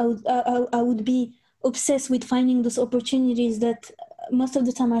drug. I would be obsessed with finding those opportunities that most of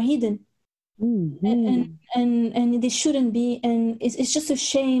the time are hidden, and they shouldn't be. And it's just a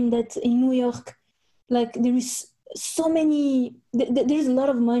shame that in New York, like, there is so many, there's a lot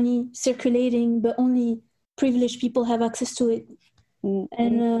of money circulating, but only privileged people have access to it.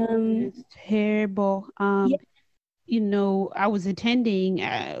 And It's terrible. yeah, I was attending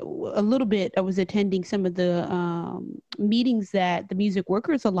a little bit. I was attending some of the meetings that the Music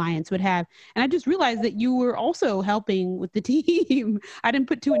Workers Alliance would have, and I just realized that you were also helping with the team. I didn't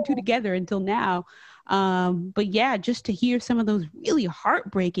put two and two together until now. But yeah, just to hear some of those really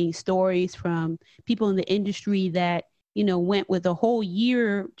heartbreaking stories from people in the industry that went with a whole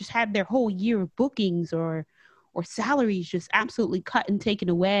year, just had their whole year of bookings or salaries just absolutely cut and taken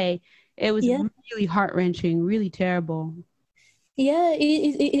away. It was yeah, really heart-wrenching, really terrible. yeah,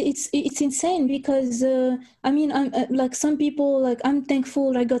 it's insane because I mean, I'm like, some people, like, I'm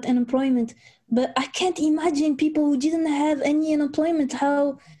thankful I got unemployment, but I can't imagine people who didn't have any unemployment,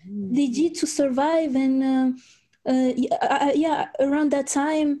 how they did to survive. And yeah, around that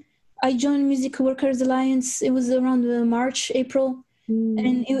time I joined Music Workers Alliance. It was around March, April,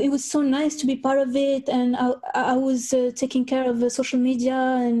 and it was so nice to be part of it. And I was taking care of social media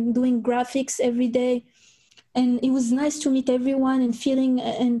and doing graphics every day, and it was nice to meet everyone and feeling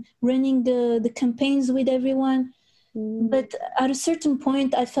and running the campaigns with everyone. But at a certain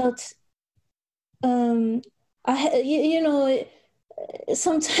point I felt um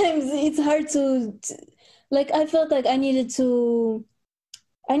sometimes it's hard to, like, I felt like I needed to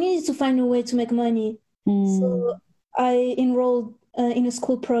find a way to make money. So I enrolled in a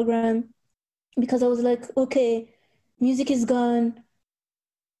school program because I was like, okay, music is gone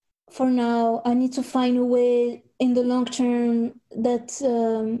for now. I need to find a way in the long term that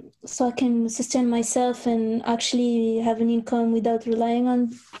so I can sustain myself and actually have an income without relying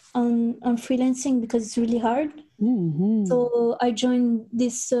on freelancing, because it's really hard. So I joined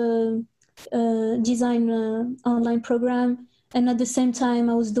this design online program, and at the same time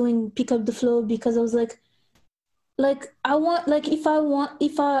I was doing Pick Up the Flow, because I was like I want, like, if I want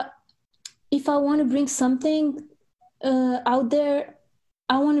to bring something out there,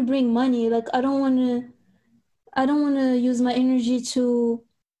 I want to bring money. Like, I don't want to use my energy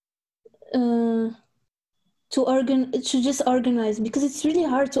uh, to just organize, because it's really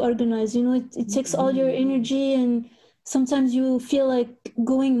hard to organize. It takes all your energy, and sometimes you feel like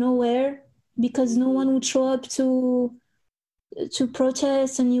going nowhere because no one would show up to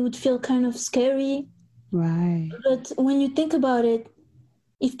protest, and you would feel kind of scary. Right. But when you think about it,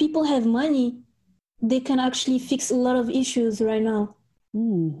 if people have money, they can actually fix a lot of issues right now.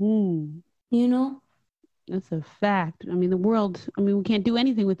 You know? That's a fact. I mean, the world, I mean, we can't do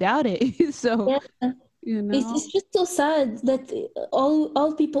anything without it. So, Yeah. It's just so sad that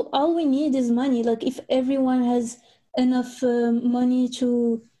all we need is money. Like, if everyone has enough money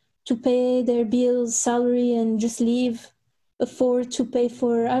to pay their bills, salary, and just leave, afford to pay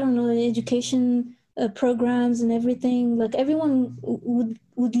for, I don't know, education programs and everything. Like everyone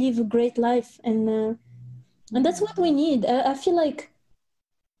would live a great life, and that's what we need. I feel like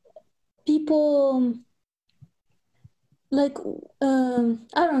people like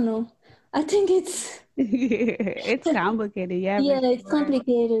I don't know. I think it's It's complicated, yeah, for yeah, it's sure.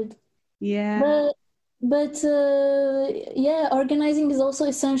 complicated. Yeah. But yeah, organizing is also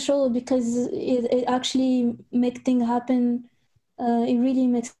essential because it actually make things happen. It really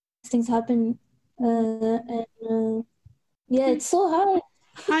makes things happen. And yeah, it's so hard.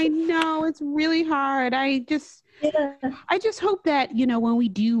 I know it's really hard. Yeah, I just hope that, when we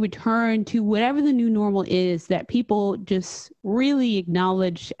do return to whatever the new normal is, that people just really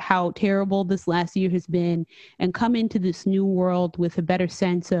acknowledge how terrible this last year has been and come into this new world with a better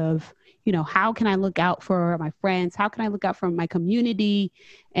sense of, how can I look out for my friends? How can I look out for my community?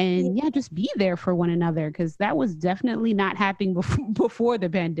 yeah, And yeah, just be there for one another because that was definitely not happening before the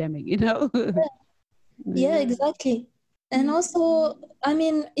pandemic. yeah, Yeah. exactly. And also, I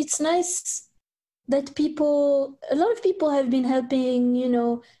mean, it's nice that a lot of people have been helping,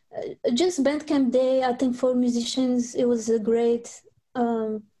 just Bandcamp Day, I think for musicians, it was a great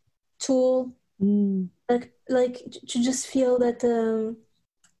tool, Mm, like to just feel that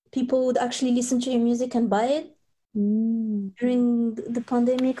people would actually listen to your music and buy it mm. during the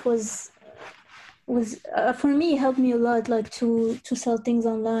pandemic was for me helped me a lot, like to sell things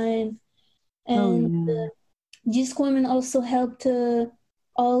online. Oh, And yeah. Disc Women also helped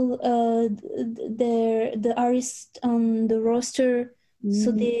all the artists on the roster.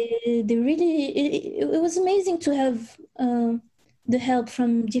 So Mm. they really it was amazing to have the help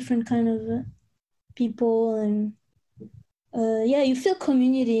from different kind of people, and yeah, you feel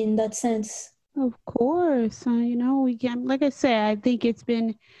community in that sense. Of course. We can, like I said, I think it's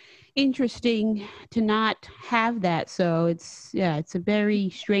been interesting to not have that. So yeah, it's a very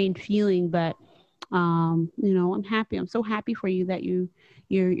strange feeling, but I'm happy. I'm so happy for you that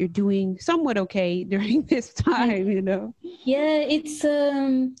you're doing somewhat okay during this time. Yeah, it's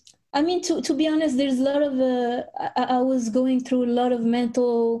I mean, to be honest, there's a lot of I was going through a lot of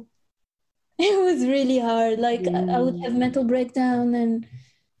mental it was really hard. Like I would Yeah. have mental breakdown, and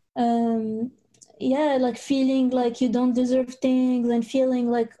um yeah, like feeling like you don't deserve things, and feeling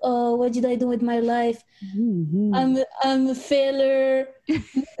like, oh, what did I do with my life? Mhm. I'm a failure.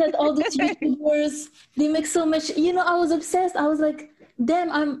 Look at all these YouTubers. They make so much, I was obsessed. I was like,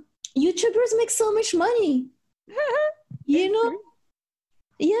 damn, I'm YouTubers make so much money. You It's know, true.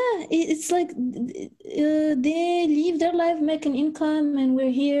 yeah, it's like they live their life making income, and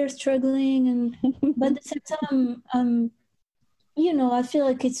we're here struggling. And but at the same time, I feel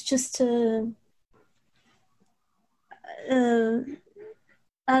like it's just uh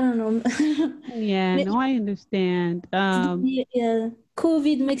I don't know. Yeah, no, I understand. Yeah,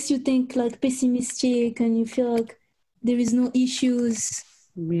 COVID makes you think like pessimistic, and you feel like there is no issues.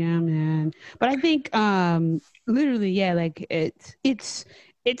 Yeah, man. But I think literally, yeah, like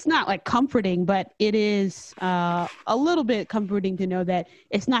it's not like comforting, but it is a little bit comforting to know that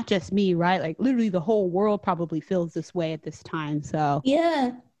it's not just me, right? Like literally the whole world probably feels this way at this time. So,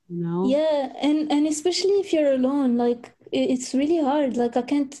 Yeah, you know. yeah, and especially if you're alone, like it's really hard. Like I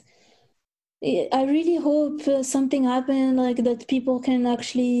can't. I really hope something happen, like that people can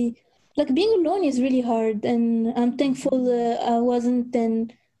actually, like being alone is really hard, and I'm thankful I wasn't.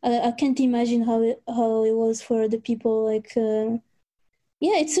 And I can't imagine how it was for the people. Like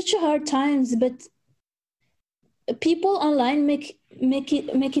yeah, it's such a hard times, but people online make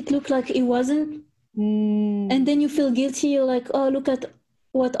it look like it wasn't, Mm. and then you feel guilty. You're like, oh, look at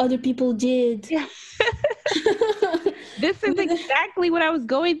what other people did. Yeah. This is exactly what I was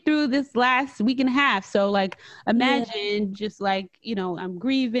going through this last week and a half. So, like, Yeah, imagine just like, I'm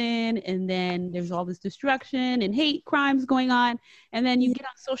grieving, and then there's all this destruction and hate crimes going on. And then you yeah, get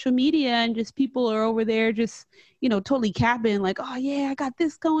on social media, and just people are over there just, totally capping, like, oh, yeah, I got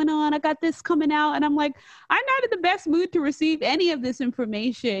this going on. I got this coming out. And I'm like, I'm not in the best mood to receive any of this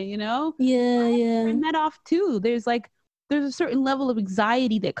information. yeah, yeah, Turn that off too. There's a certain level of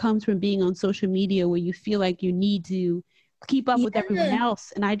anxiety that comes from being on social media where you feel like you need to keep up with everyone yeah.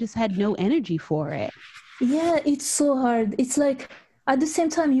 else, and I just had no energy for it. Yeah, it's so hard. It's like at the same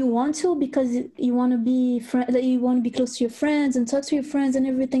time you want to, because you want to be like you want to be close to your friends and talk to your friends and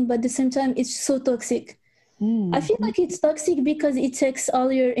everything, but at the same time it's so toxic. I feel Mm-hmm. like it's toxic because it takes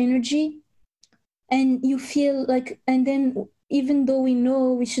all your energy, and you feel like, and then even though we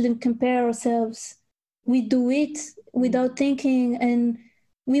know we shouldn't compare ourselves, we do it without thinking, and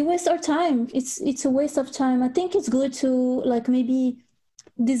we waste our time. It's a waste of time. I think it's good to like maybe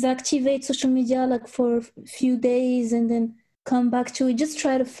deactivate social media like for a few days and then come back to it. Just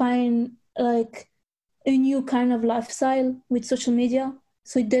try to find like a new kind of lifestyle with social media,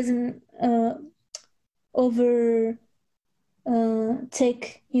 so it doesn't over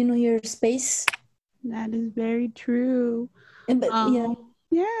take your space. That is very true. But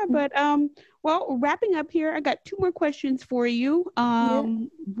But well, wrapping up here, I got 2 more questions for you.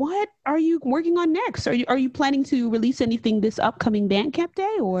 What are you working on next? Are you planning to release anything this upcoming Bandcamp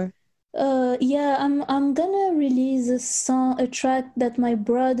Day, or? I'm gonna release a track that my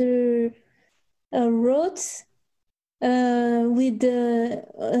brother wrote with the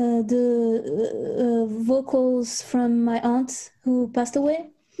vocals from my aunt who passed away.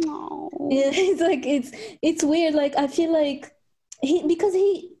 Oh. Yeah, it's weird. Like I feel like he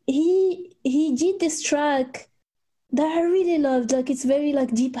did this track that I really loved. Like it's very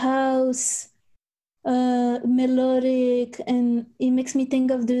like deep house, melodic, and it makes me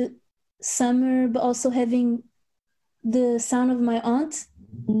think of the summer, but also having the sound of my aunt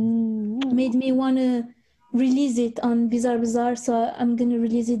made me want to release it on Bizarre Bazaar. So I'm gonna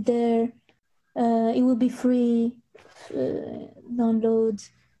release it there. It will be free download.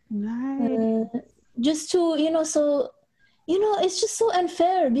 Nice. Just to it's just so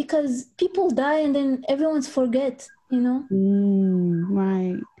unfair because people die and then everyone's forget.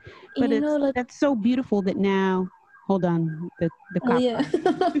 Right. But that's so beautiful that now. Hold on, the cop. Yeah.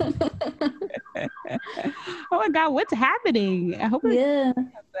 Oh my God, what's happening? I hope. Yeah.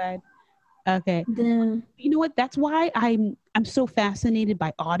 Okay. Damn. You know what? That's why I'm so fascinated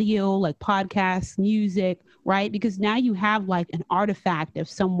by audio, like podcasts, music, right? Because now you have like an artifact of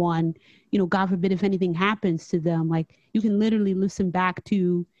someone, God forbid if anything happens to them, like you can literally listen back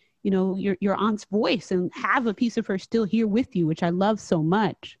to, your aunt's voice and have a piece of her still here with you, which I love so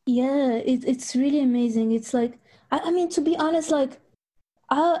much. Yeah, it's really amazing. It's like, I mean, to be honest, like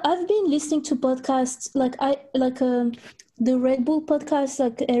I've been listening to podcasts the Red Bull podcast,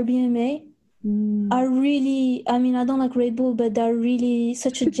 like RBMA. Are really, I mean, I don't like Red Bull, but they're really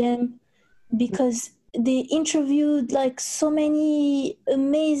such a gem because they interviewed like so many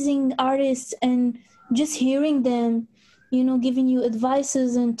amazing artists, and just hearing them, giving you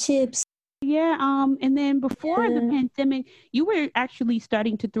advices and tips. Yeah. And then before the pandemic, you were actually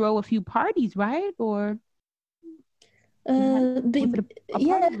starting to throw a few parties, right? Or I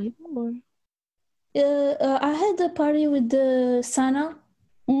had a party with the Sana.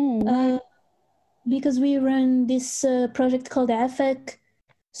 Because we run this project called AFEC.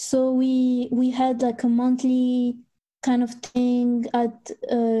 So we had like a monthly kind of thing at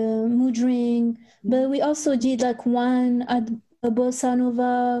Moodring, but we also did like one at Bossa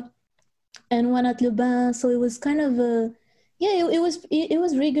Nova and one at Le Bain. So it was kind of it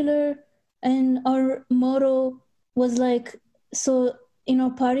was regular, and our motto was like, so in our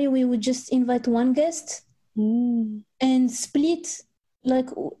party we would just invite one guest and split like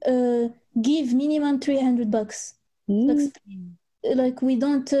give minimum $300. Like we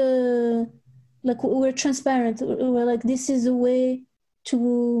don't like we're transparent. We're like, this is a way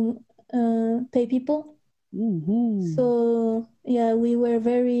to pay people. So yeah, we were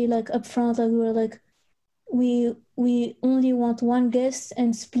very like upfront. Like we were like, we only want one guest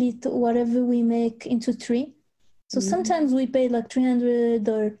and split whatever we make into 3. So sometimes we pay like 300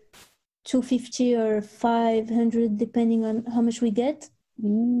 or 250 or 500 depending on how much we get.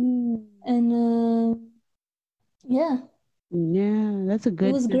 And yeah, that's a good.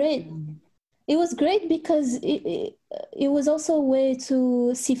 It was great. It was great because it was also a way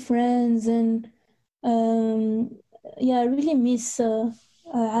to see friends, and I really miss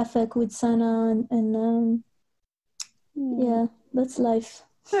AFEC with Sana, and that's life.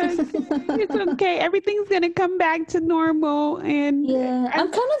 It's okay. Everything's gonna come back to normal, and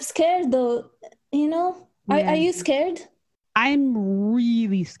I'm kind of scared though. Are you scared? I'm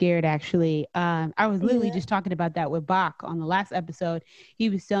really scared, actually. I was literally just talking about that with Bach on the last episode. He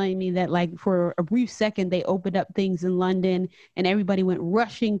was telling me that, like, for a brief second, they opened up things in London and everybody went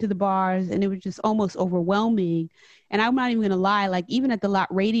rushing to the bars, and it was just almost overwhelming. And I'm not even going to lie, like, even at the Lot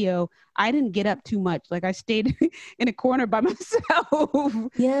Radio, I didn't get up too much. Like, I stayed in a corner by myself.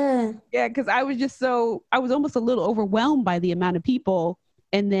 Yeah. Yeah, because I was almost a little overwhelmed by the amount of people,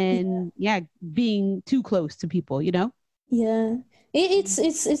 and then, being too close to people, Yeah, it's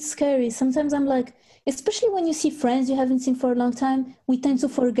scary. Sometimes I'm like, especially when you see friends you haven't seen for a long time, we tend to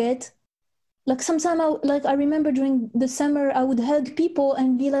forget. Like sometimes I remember during the summer I would hug people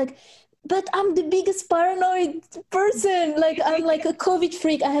and be like, but I'm the biggest paranoid person. Like I'm like a COVID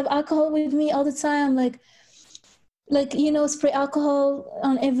freak. I have alcohol with me all the time. Like spray alcohol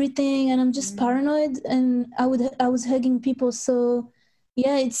on everything, and I'm just paranoid. And I was hugging people. So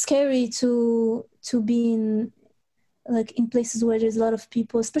yeah, it's scary to be in like in places where there's a lot of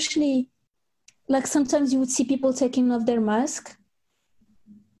people, especially like sometimes you would see people taking off their mask,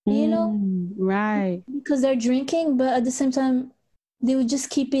 you know, Right. because they're drinking, but at the same time they would just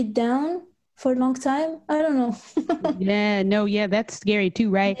keep it down for a long time. I don't know. Yeah, no, yeah, that's scary too,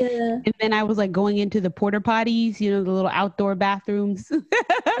 right? Yeah. And then I was like going into the porta potties, you know, the little outdoor bathrooms.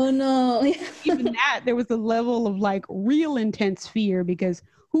 Oh no. Even that, there was a level of like real intense fear because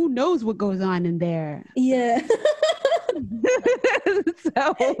who knows what goes on in there. Yeah.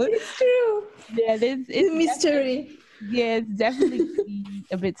 So It's true. yeah, The mystery. yeah, it's definitely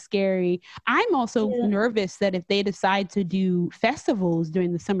a bit scary. I'm also Yeah. nervous that if they decide to do festivals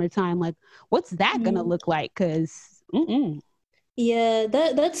during the summertime, like what's that gonna look like? Because Yeah,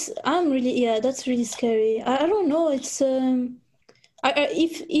 that's really scary. I don't know. It's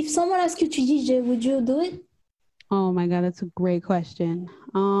if someone asks you to DJ, would you do it? oh my God, that's a great question.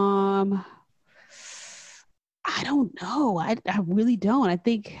 I don't know. I really don't. I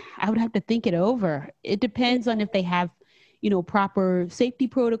think I would have to think it over. It depends on if they have, you know, proper safety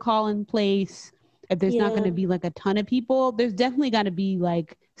protocol in place. If there's not going to Yeah. be like a ton of people, there's definitely got to be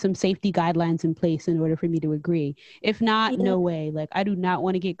like some safety guidelines in place in order for me to agree. If not, Yeah. no way. Like I do not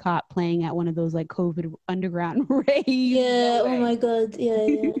want to get caught playing at one of those like COVID underground raves. Yeah. No Oh way. my God. Yeah.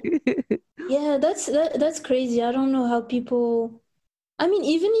 Yeah. Yeah. That's crazy. I don't know how people. I mean,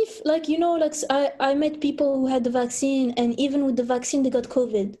 even if like like I met people who had the vaccine, and even with the vaccine, they got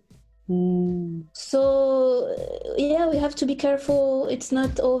COVID. Mm. So yeah, we have to be careful. It's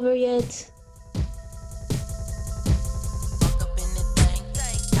not over yet. Walk up in the thing,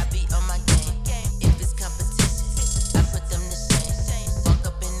 I be on my game. If it's competition, I put them to shame. Walk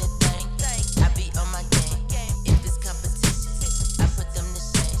up in the thing, I be on my game. If it's competition, I put them to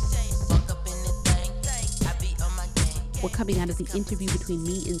shame. Walk up in the thing, I be on my game. We're coming out of the interview between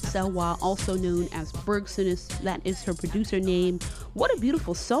me and Selwa, also known as Bergsonis. That is her producer name. What a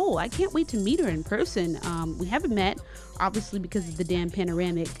beautiful soul. I can't wait to meet her in person. We haven't met, obviously because of the damn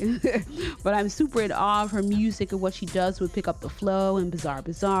panoramic, but I'm super in awe of her music and what she does with Pick Up the Flow and Bizarre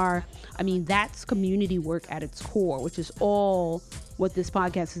Bazaar. I mean, that's community work at its core, which is all what this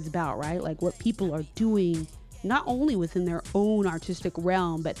podcast is about, right? Like what people are doing not only within their own artistic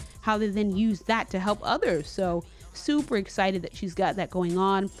realm, but how they then use that to help others. So super excited that she's got that going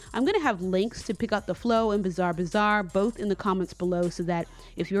on. I'm going to have links to Pick Up the Flow and Bizarre Bazaar both in the comments below, so that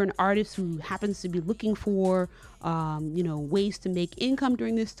if you're an artist who happens to be looking for ways to make income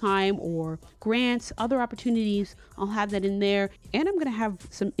during this time, or grants, other opportunities, I'll have that in there. And I'm going to have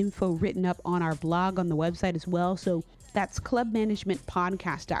some info written up on our blog on the website as well. So that's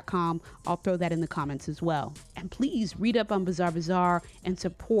clubmanagementpodcast.com. I'll throw that in the comments as well. And please read up on Bizarre Bazaar and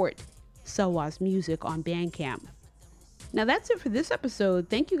support Selwa's music on Bandcamp. Now that's it for this episode.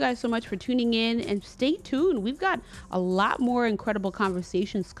 Thank you guys so much for tuning in, and stay tuned. We've got a lot more incredible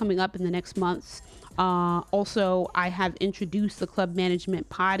conversations coming up in the next months. Also, I have introduced the Club Management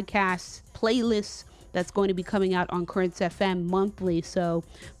Podcast playlist that's going to be coming out on Currents FM monthly. So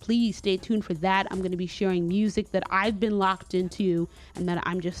please stay tuned for that. I'm going to be sharing music that I've been locked into and that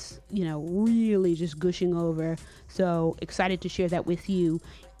I'm just, really just gushing over. So excited to share that with you.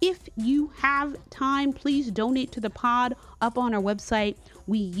 If you have time, please donate to the pod up on our website.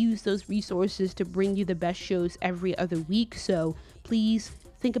 We use those resources to bring you the best shows every other week. So please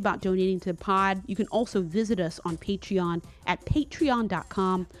think about donating to the pod. You can also visit us on Patreon at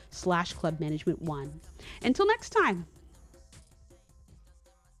patreon.com/clubmanagement1. Until next time.